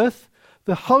new birth,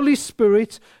 the Holy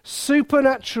Spirit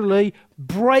supernaturally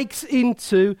breaks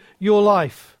into your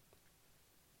life.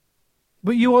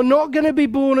 But you are not going to be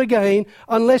born again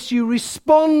unless you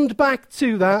respond back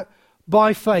to that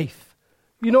by faith.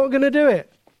 You're not going to do it.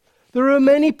 There are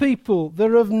many people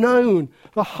that have known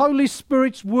the Holy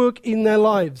Spirit's work in their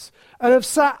lives and have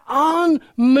sat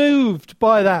unmoved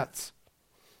by that.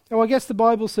 Now, I guess the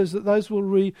Bible says that those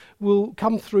will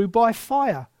come through by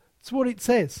fire. That's what it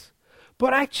says.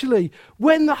 But actually,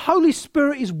 when the Holy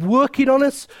Spirit is working on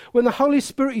us, when the Holy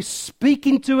Spirit is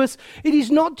speaking to us, it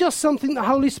is not just something the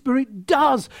Holy Spirit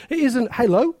does. It isn't,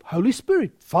 "Hello, Holy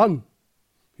Spirit, fun."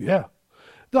 Yeah.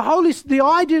 The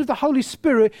idea of the Holy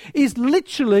Spirit is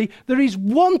literally that he's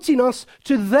wanting us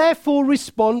to therefore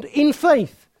respond in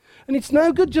faith. And it's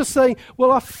no good just saying,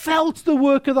 "Well, I felt the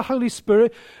work of the Holy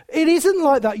Spirit." It isn't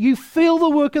like that. You feel the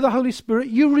work of the Holy Spirit,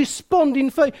 you respond in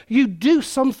faith, you do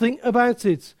something about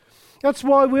it. That's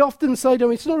why we often say,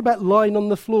 it's not about lying on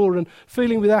the floor and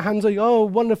feeling with our hands like, "Oh,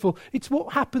 wonderful." It's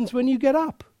what happens when you get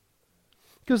up.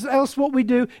 Because else what we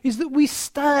do is that we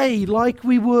stay like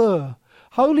we were.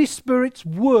 Holy Spirit's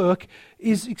work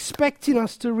is expecting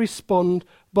us to respond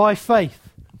by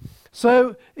faith.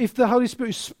 So if the Holy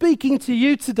Spirit is speaking to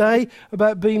you today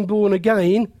about being born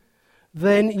again,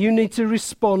 then you need to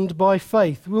respond by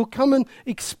faith. We'll come and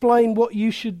explain what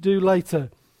you should do later.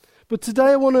 But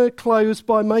today I want to close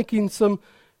by making some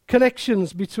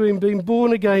connections between being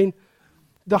born again,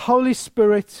 the Holy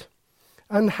Spirit,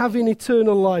 and having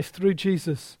eternal life through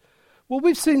Jesus. What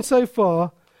we've seen so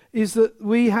far is that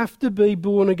we have to be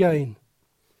born again,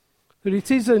 that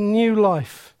it is a new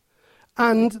life,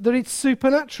 and that it's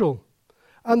supernatural,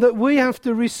 and that we have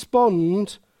to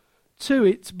respond to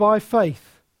it by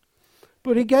faith.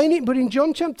 But in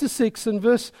John chapter 6 and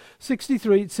verse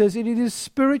 63, it says, "It is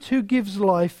Spirit who gives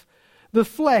life. The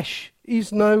flesh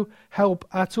is no help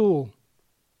at all."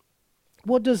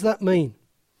 What does that mean?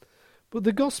 But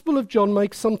the Gospel of John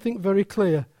makes something very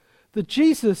clear, that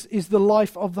Jesus is the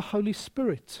life of the Holy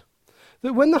Spirit.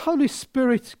 That when the Holy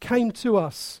Spirit came to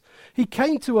us, he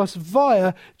came to us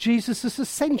via Jesus'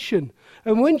 ascension.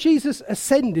 And when Jesus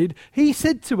ascended, he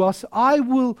said to us, "I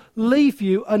will leave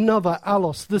you another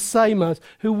allos, the same as,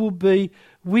 who will be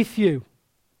with you."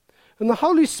 And the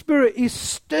Holy Spirit is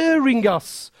stirring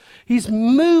us. He's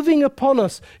moving upon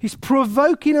us. He's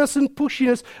provoking us and pushing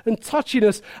us and touching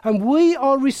us. And we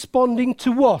are responding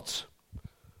to what?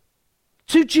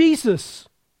 To Jesus.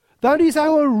 That is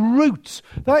our root.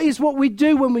 That is what we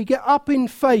do when we get up in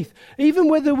faith. Even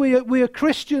whether we are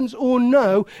Christians or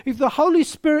no, if the Holy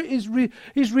Spirit is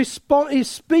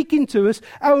speaking to us,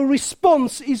 our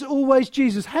response is always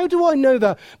Jesus. How do I know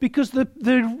that? Because the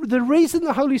reason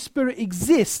the Holy Spirit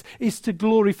exists is to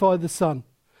glorify the Son.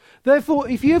 Therefore,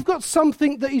 if you've got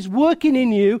something that is working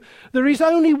in you, there is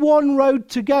only one road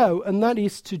to go, and that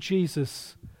is to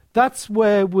Jesus. That's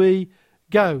where we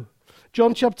go.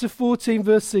 John chapter 14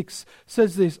 verse 6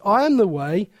 says this, "I am the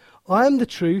way, I am the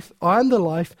truth, I am the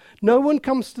life. No one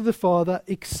comes to the Father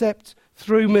except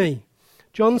through me."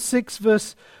 John 6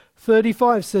 verse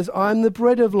 35 says, "I am the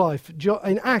bread of life."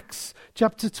 In Acts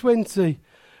chapter 20,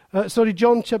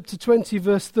 John chapter 20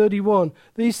 verse 31,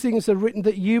 "These things are written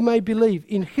that you may believe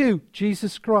in who?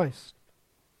 Jesus Christ."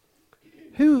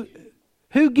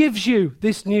 Who gives you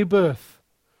this new birth?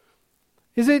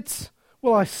 Is it,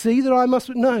 "Well, I see that I must..."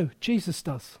 No, Jesus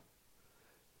does.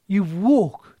 You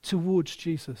walk towards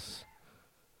Jesus.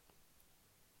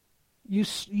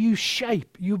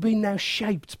 You've been now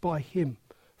shaped by him,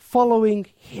 following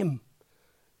him.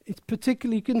 It's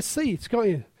particularly, you can see it, can't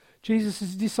you?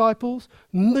 Jesus' disciples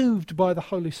moved by the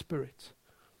Holy Spirit.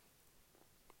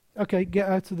 Okay, get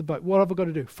out of the boat. What have I got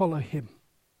to do? Follow him.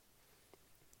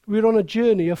 We're on a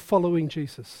journey of following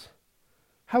Jesus.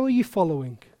 How are you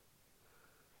following?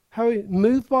 How are you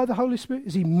moved by the Holy Spirit?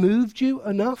 Has he moved you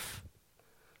enough?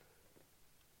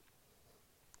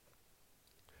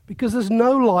 because there's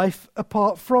no life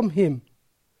apart from him.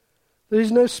 There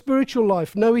is no spiritual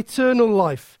life, no eternal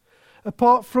life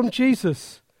apart from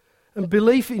Jesus. And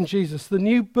belief in Jesus, the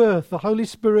new birth, the Holy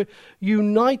Spirit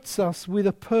unites us with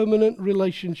a permanent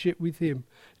relationship with him.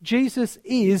 Jesus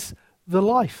is the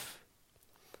life.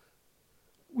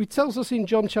 It tells us in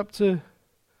John chapter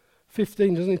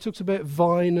 15, doesn't it? It talks about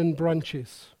vine and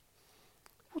branches.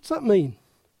 What's that mean?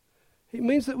 It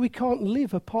means that we can't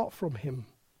live apart from him.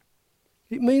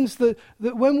 It means that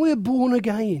when we're born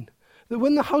again, that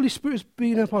when the Holy Spirit's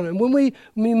been upon it, and when we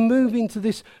move into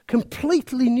this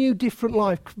completely new, different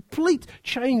life, complete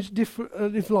change,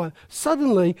 different life,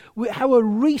 suddenly our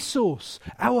resource,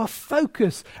 our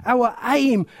focus, our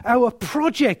aim, our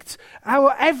project,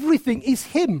 our everything is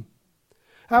him.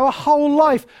 Our whole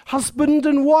life, husband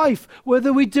and wife,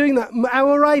 whether we're doing that,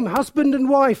 our aim, husband and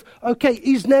wife, okay,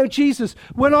 is now Jesus.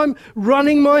 When I'm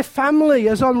running my family,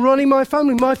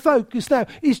 my focus now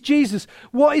is Jesus.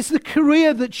 What is the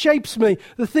career that shapes me?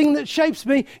 The thing that shapes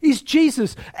me is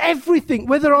Jesus. Everything,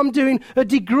 whether I'm doing a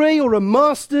degree or a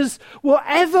master's,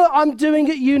 whatever I'm doing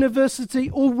at university,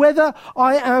 or whether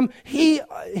I am,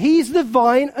 he's the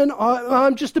vine and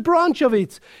I'm just a branch of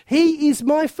it. He is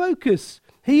my focus.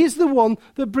 He is the one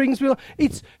that brings me life.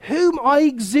 It's whom I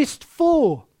exist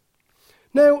for.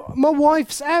 Now, my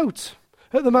wife's out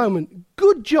at the moment.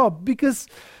 Good job, because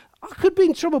I could be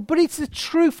in trouble, but it's a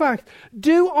true fact.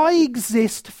 Do I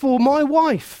exist for my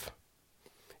wife?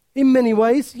 In many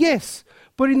ways, yes.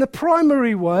 But in the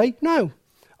primary way, no.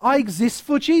 I exist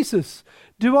for Jesus.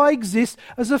 Do I exist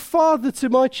as a father to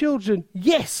my children?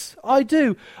 Yes, I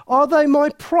do. Are they my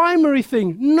primary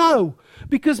thing? No.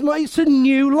 Because it's a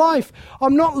new life.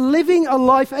 I'm not living a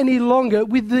life any longer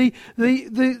with the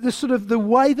sort of the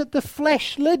way that the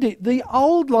flesh led it. The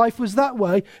old life was that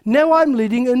way. Now I'm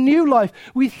leading a new life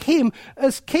with him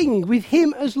as king, with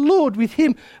him as Lord, with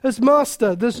him as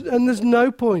master. There's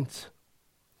no point.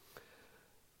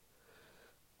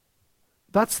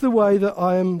 That's the way that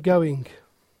I am going.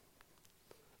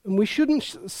 And we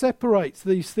shouldn't separate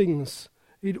these things.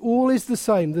 It all is the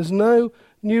same. There's no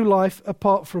new life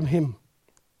apart from him.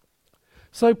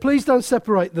 So please don't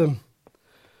separate them.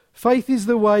 Faith is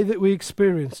the way that we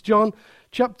experience. John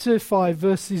chapter 5,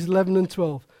 verses 11 and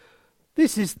 12.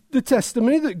 This is the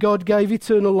testimony that God gave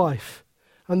eternal life,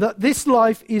 and that this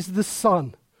life is the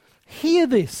Son. Hear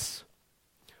this.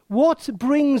 What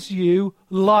brings you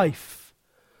life?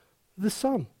 The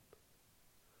Son.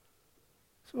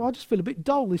 So I just feel a bit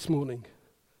dull this morning.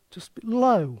 Just a bit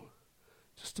low.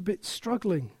 Just a bit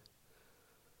struggling.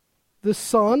 The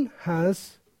Son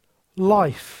has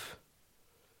life.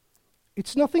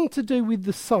 It's nothing to do with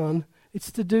the Son,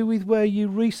 it's to do with where you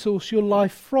resource your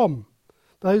life from.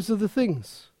 Those are the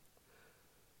things.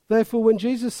 Therefore, when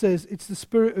Jesus says it's the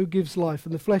Spirit who gives life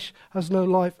and the flesh has no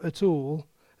life at all,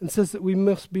 and says that we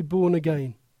must be born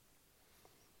again,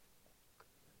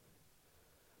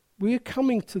 we are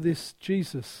coming to this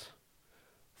Jesus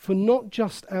for not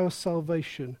just our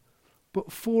salvation,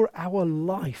 but for our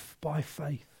life by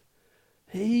faith.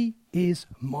 He is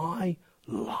my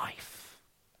life.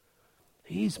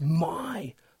 He is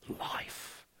my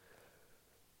life.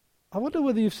 I wonder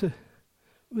whether you've said,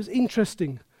 it was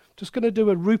interesting. Just going to do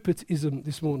a Rupertism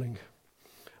this morning.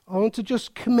 I want to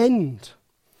just commend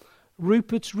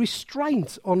Rupert's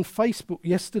restraint on Facebook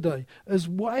yesterday as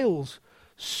Wales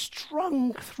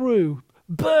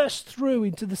burst through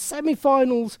into the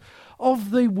semi-finals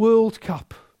of the World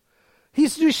Cup.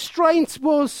 His restraint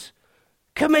was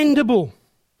commendable.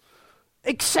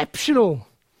 Exceptional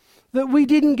that we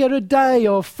didn't get a day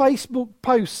of Facebook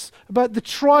posts about the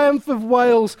triumph of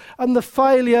Wales and the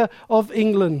failure of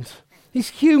England. His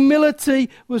humility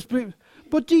was...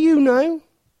 But do you know,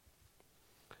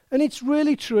 and it's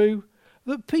really true,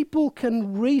 that people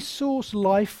can resource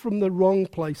life from the wrong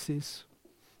places.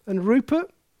 And Rupert,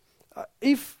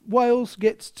 if Wales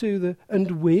gets to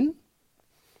and win,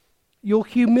 your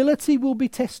humility will be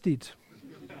tested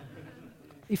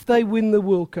if they win the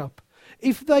World Cup.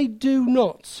 If they do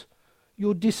not,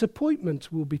 your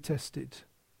disappointment will be tested.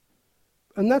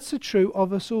 And that's the true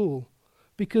of us all.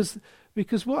 Because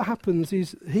what happens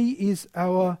is he is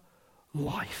our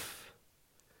life.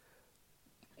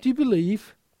 Do you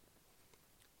believe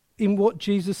in what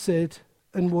Jesus said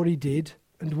and what he did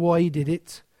and why he did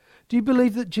it? Do you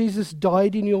believe that Jesus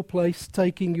died in your place,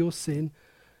 taking your sin?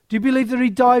 Do you believe that he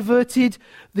diverted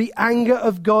the anger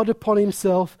of God upon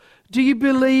himself? Do you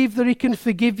believe that he can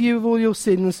forgive you of all your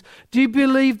sins? Do you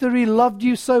believe that he loved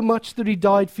you so much that he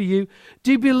died for you?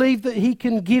 Do you believe that he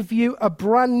can give you a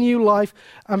brand new life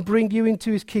and bring you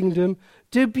into his kingdom?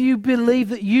 Do you believe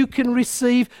that you can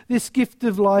receive this gift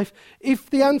of life? If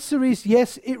the answer is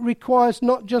yes, it requires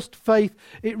not just faith,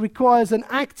 it requires an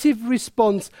active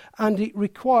response, and it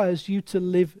requires you to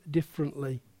live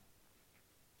differently.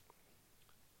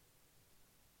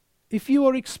 If you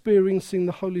are experiencing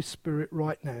the Holy Spirit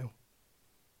right now,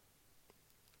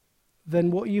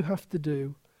 then what you have to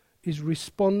do is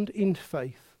respond in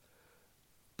faith,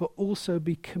 but also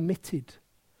be committed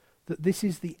that this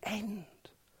is the end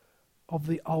of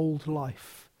the old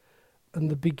life and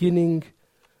the beginning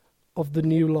of the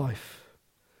new life.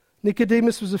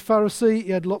 Nicodemus was a Pharisee.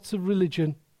 He had lots of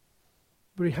religion,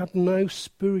 but he had no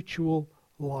spiritual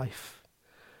life.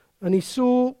 And he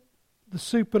saw the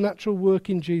supernatural work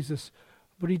in Jesus,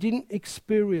 but he didn't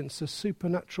experience a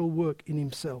supernatural work in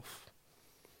himself.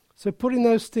 So putting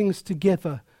those things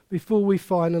together before we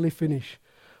finally finish,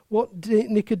 what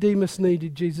Nicodemus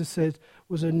needed, Jesus said,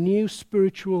 was a new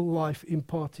spiritual life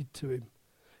imparted to him.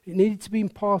 It needed to be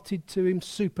imparted to him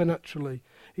supernaturally.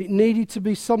 It needed to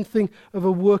be something of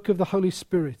a work of the Holy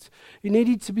Spirit. It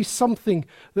needed to be something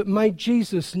that made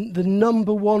Jesus the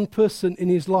number one person in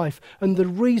his life and the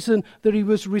reason that he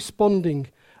was responding.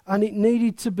 And it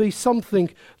needed to be something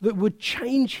that would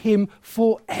change him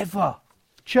forever.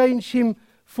 Change him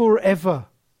forever.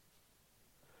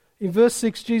 In verse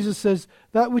 6, Jesus says,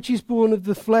 that which is born of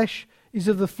the flesh is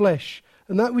of the flesh,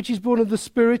 and that which is born of the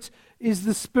Spirit is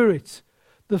the Spirit.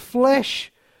 The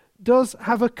flesh does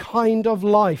have a kind of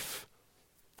life,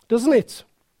 doesn't it?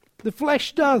 The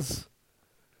flesh does.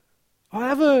 I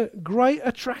have a great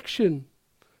attraction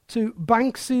to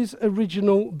Banksy's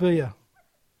original beer.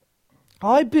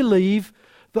 I believe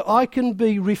that I can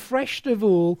be refreshed of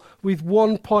all with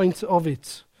 1 pint of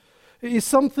it. It is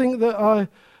something that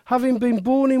having been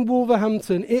born in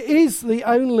Wolverhampton, it is the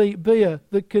only beer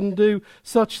that can do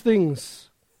such things.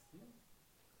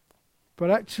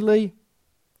 But actually,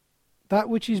 that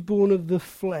which is born of the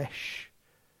flesh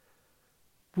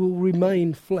will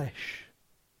remain flesh.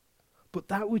 But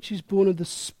that which is born of the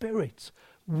Spirit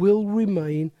will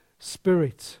remain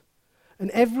spirit.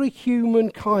 And every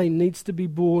humankind needs to be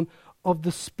born of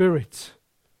the Spirit.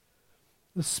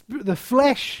 The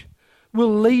flesh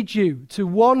will lead you to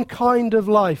one kind of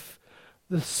life.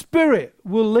 The Spirit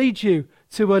will lead you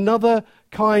to another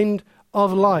kind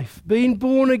of life. Being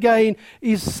born again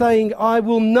is saying, I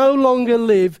will no longer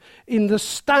live in the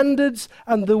standards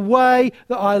and the way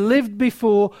that I lived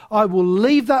before. I will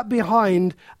leave that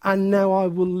behind, and now I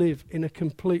will live in a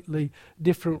completely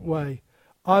different way.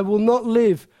 I will not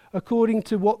live according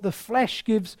to what the flesh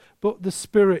gives, but the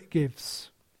Spirit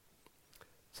gives.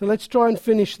 So let's try and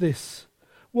finish this.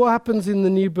 What happens in the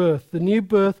new birth? The new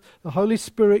birth, the Holy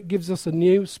Spirit gives us a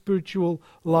new spiritual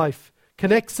life,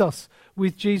 connects us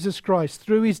with Jesus Christ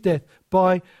through his death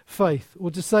by faith. Or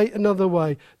to say it another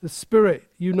way, the Spirit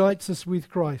unites us with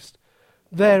Christ.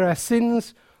 There our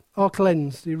sins are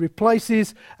cleansed. He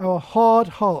replaces our hard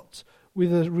heart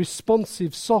with a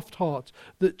responsive, soft heart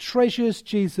that treasures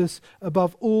Jesus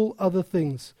above all other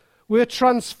things. We're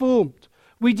transformed.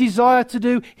 We desire to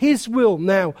do his will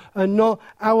now and not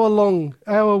our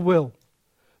will.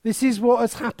 This is what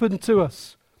has happened to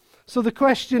us. So the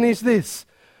question is this: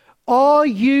 are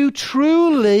you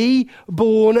truly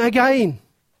born again?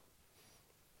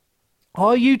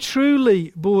 Are you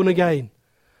truly born again?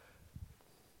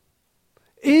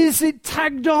 Is it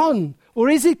tagged on, or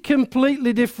is it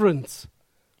completely different?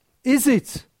 Is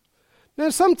it? Now,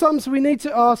 sometimes we need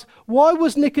to ask, why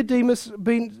was Nicodemus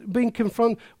being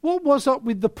confronted? What was up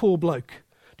with the poor bloke?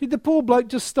 Did the poor bloke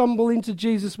just stumble into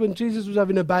Jesus when Jesus was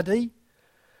having a baddie?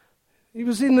 He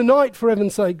was in the night, for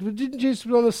heaven's sake. Didn't Jesus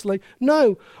honestly?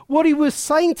 No. What he was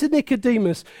saying to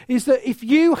Nicodemus is that if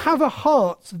you have a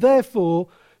heart, therefore,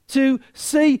 to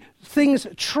see things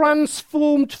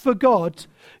transformed for God,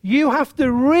 you have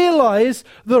to realize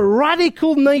the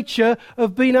radical nature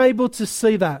of being able to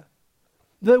see that.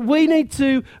 That we need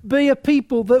to be a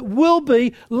people that will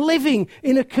be living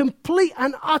in a complete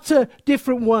and utter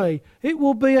different way. It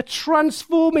will be a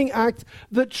transforming act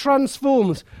that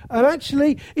transforms. And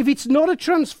actually, if it's not a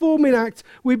transforming act,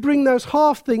 we bring those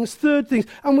half things, third things,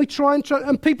 and we try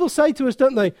and people say to us,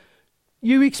 don't they,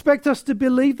 you expect us to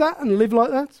believe that and live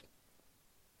like that?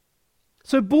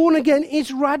 So born again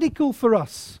is radical for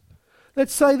us.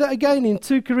 Let's say that again in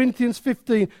 2 Corinthians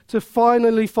 15 to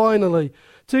finally.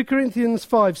 2 Corinthians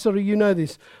 5, you know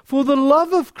this. For the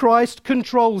love of Christ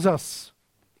controls us.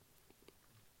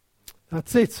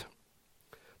 That's it.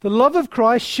 The love of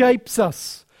Christ shapes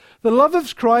us. The love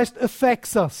of Christ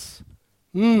affects us.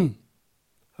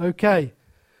 Okay.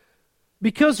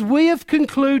 Because we have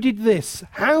concluded this,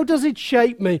 how does it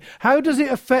shape me? How does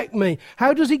it affect me?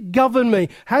 How does it govern me?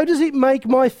 How does it make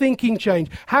my thinking change?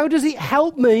 How does it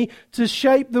help me to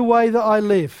shape the way that I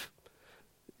live?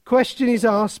 Question is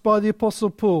asked by the Apostle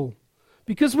Paul.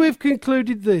 Because we've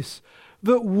concluded this,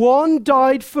 that one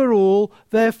died for all,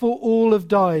 therefore all have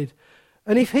died.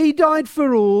 And if he died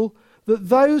for all, that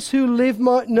those who live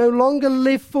might no longer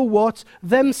live for what?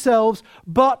 Themselves,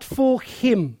 but for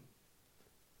him.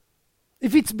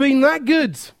 If it's been that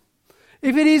good,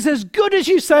 if it is as good as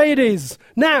you say it is,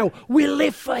 now we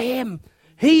live for him.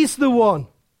 He's the one.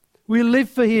 We live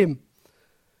for him,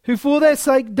 who for their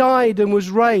sake died and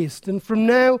was raised. And from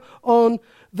now on,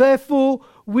 therefore,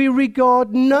 we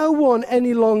regard no one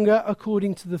any longer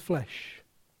according to the flesh.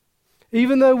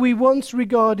 Even though we once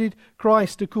regarded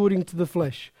Christ according to the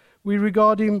flesh, we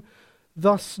regard him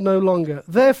thus no longer.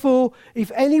 Therefore,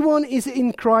 if anyone is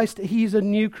in Christ, he is a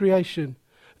new creation.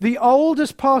 The old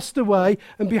has passed away,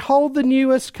 and behold, the new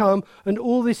has come, and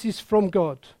all this is from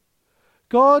God.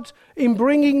 God, in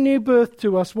bringing new birth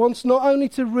to us, wants not only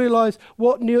to realize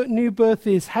what new birth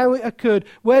is, how it occurred,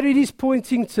 where it is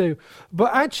pointing to,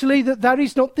 but actually that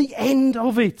is not the end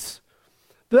of it.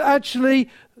 That actually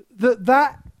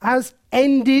that has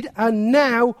ended, and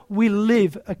now we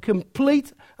live a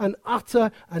complete and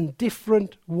utter and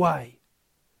different way.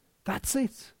 That's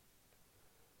it.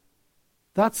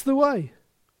 That's the way.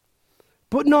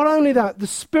 But not only that, the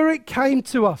Spirit came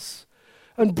to us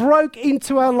and broke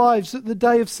into our lives at the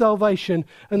day of salvation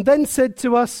and then said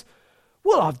to us,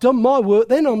 well, I've done my work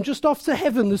then, I'm just off to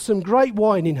heaven, there's some great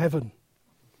wine in heaven.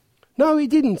 No, he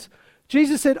didn't.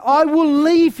 Jesus said, I will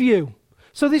leave you.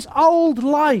 So this old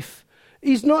life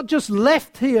is not just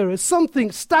left here as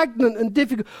something stagnant and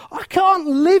difficult. I can't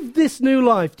live this new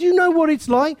life. Do you know what it's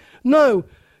like? No.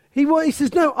 He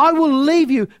says, no, I will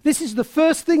leave you. This is the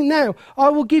first thing now. I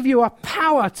will give you a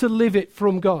power to live it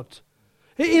from God.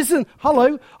 It isn't,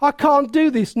 hello, I can't do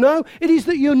this. No, it is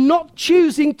that you're not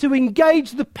choosing to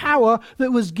engage the power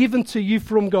that was given to you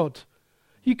from God.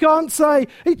 You can't say,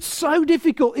 it's so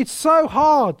difficult, it's so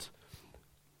hard.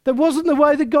 That wasn't the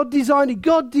way that God designed it.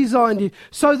 God designed it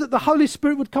so that the Holy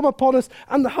Spirit would come upon us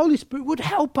and the Holy Spirit would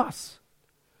help us.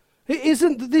 It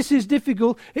isn't that this is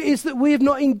difficult. It is that we have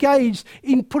not engaged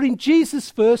in putting Jesus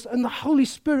first and the Holy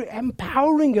Spirit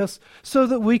empowering us so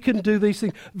that we can do these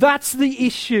things. That's the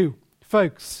issue,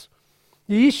 folks.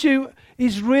 The issue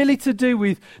is really to do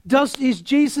with, is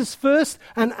Jesus first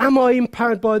and am I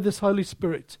empowered by this Holy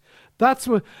Spirit? That's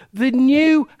what the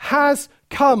new has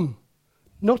come.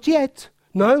 Not yet.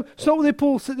 No, it's not what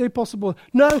the Apostle Paul.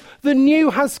 No, the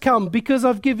new has come because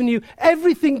I've given you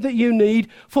everything that you need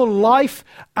for life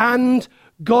and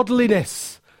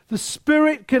godliness. The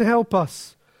Spirit can help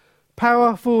us.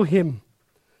 Power for him.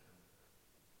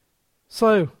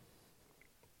 So,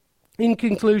 in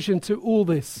conclusion to all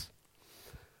this,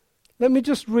 let me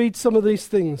just read some of these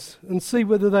things and see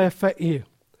whether they affect you.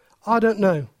 I don't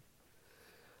know.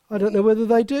 I don't know whether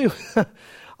they do.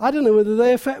 I don't know whether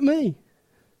they affect me.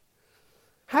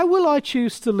 How will I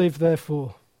choose to live,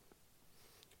 therefore?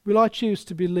 Will I choose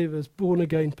to live as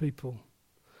born-again people?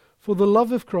 For the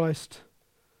love of Christ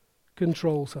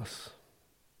controls us.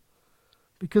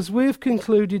 Because we have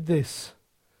concluded this,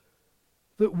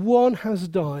 that one has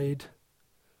died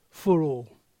for all.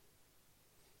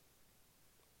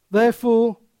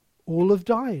 Therefore, all have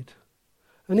died.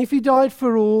 And if he died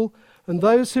for all, and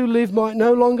those who live might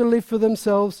no longer live for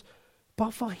themselves,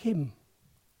 but for him,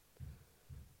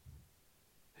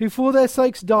 who for their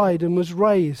sakes died and was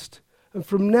raised. And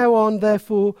from now on,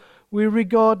 therefore, we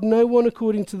regard no one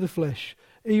according to the flesh,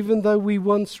 even though we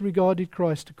once regarded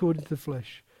Christ according to the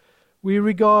flesh. We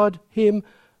regard him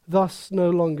thus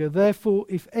no longer. Therefore,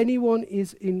 if anyone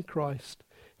is in Christ,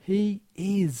 he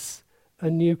is a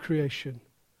new creation.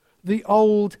 The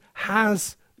old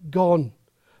has gone.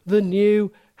 The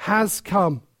new has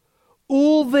come.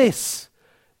 All this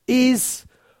is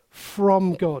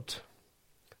from God.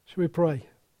 Shall we pray?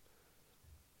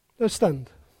 Let's stand.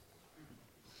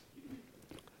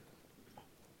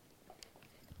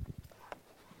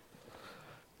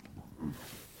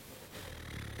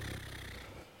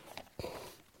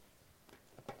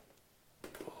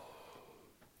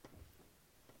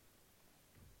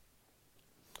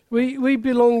 We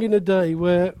belong in a day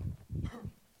where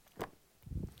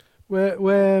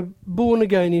born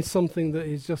again is something that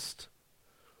is just.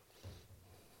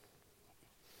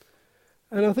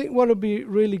 And I think what would be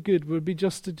really good would be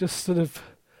just to sort of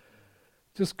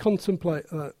contemplate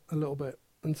that a little bit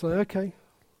and say, okay,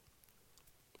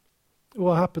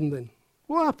 what happened then?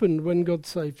 What happened when God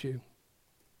saved you?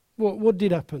 What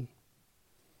did happen?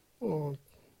 Oh,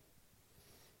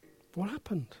 What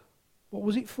happened? What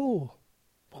was it for?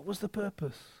 What was the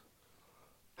purpose?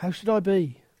 How should I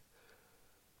be?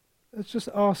 Let's just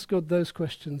ask God those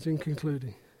questions in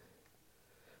concluding.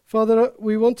 Father,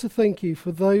 we want to thank you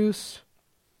for those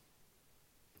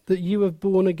that you have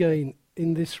born again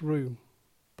in this room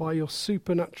by your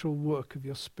supernatural work of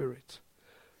your Spirit.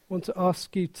 I want to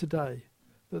ask you today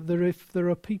that if there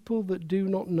are people that do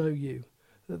not know you,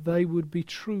 that they would be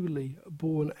truly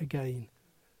born again.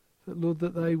 That, Lord,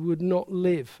 that they would not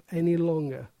live any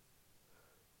longer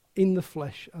in the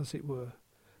flesh, as it were,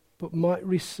 but might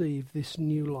receive this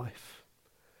new life.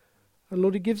 And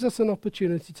Lord, it gives us an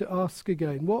opportunity to ask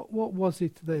again, what was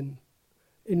it then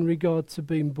in regard to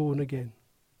being born again?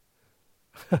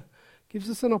 Gives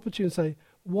us an opportunity to say,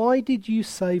 why did you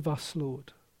save us,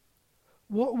 Lord?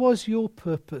 What was your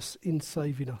purpose in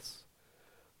saving us?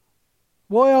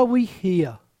 Why are we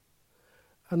here?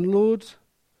 And Lord,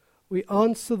 we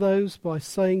answer those by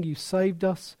saying you saved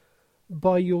us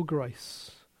by your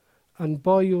grace and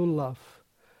by your love.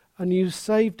 And you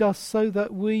saved us so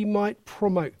that we might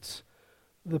promote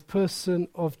the person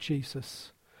of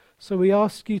Jesus. So we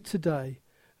ask you today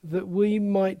that we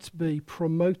might be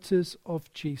promoters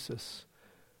of Jesus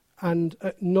and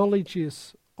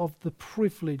acknowledgers of the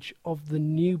privilege of the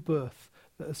new birth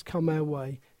that has come our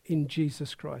way in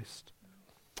Jesus Christ.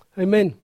 Amen.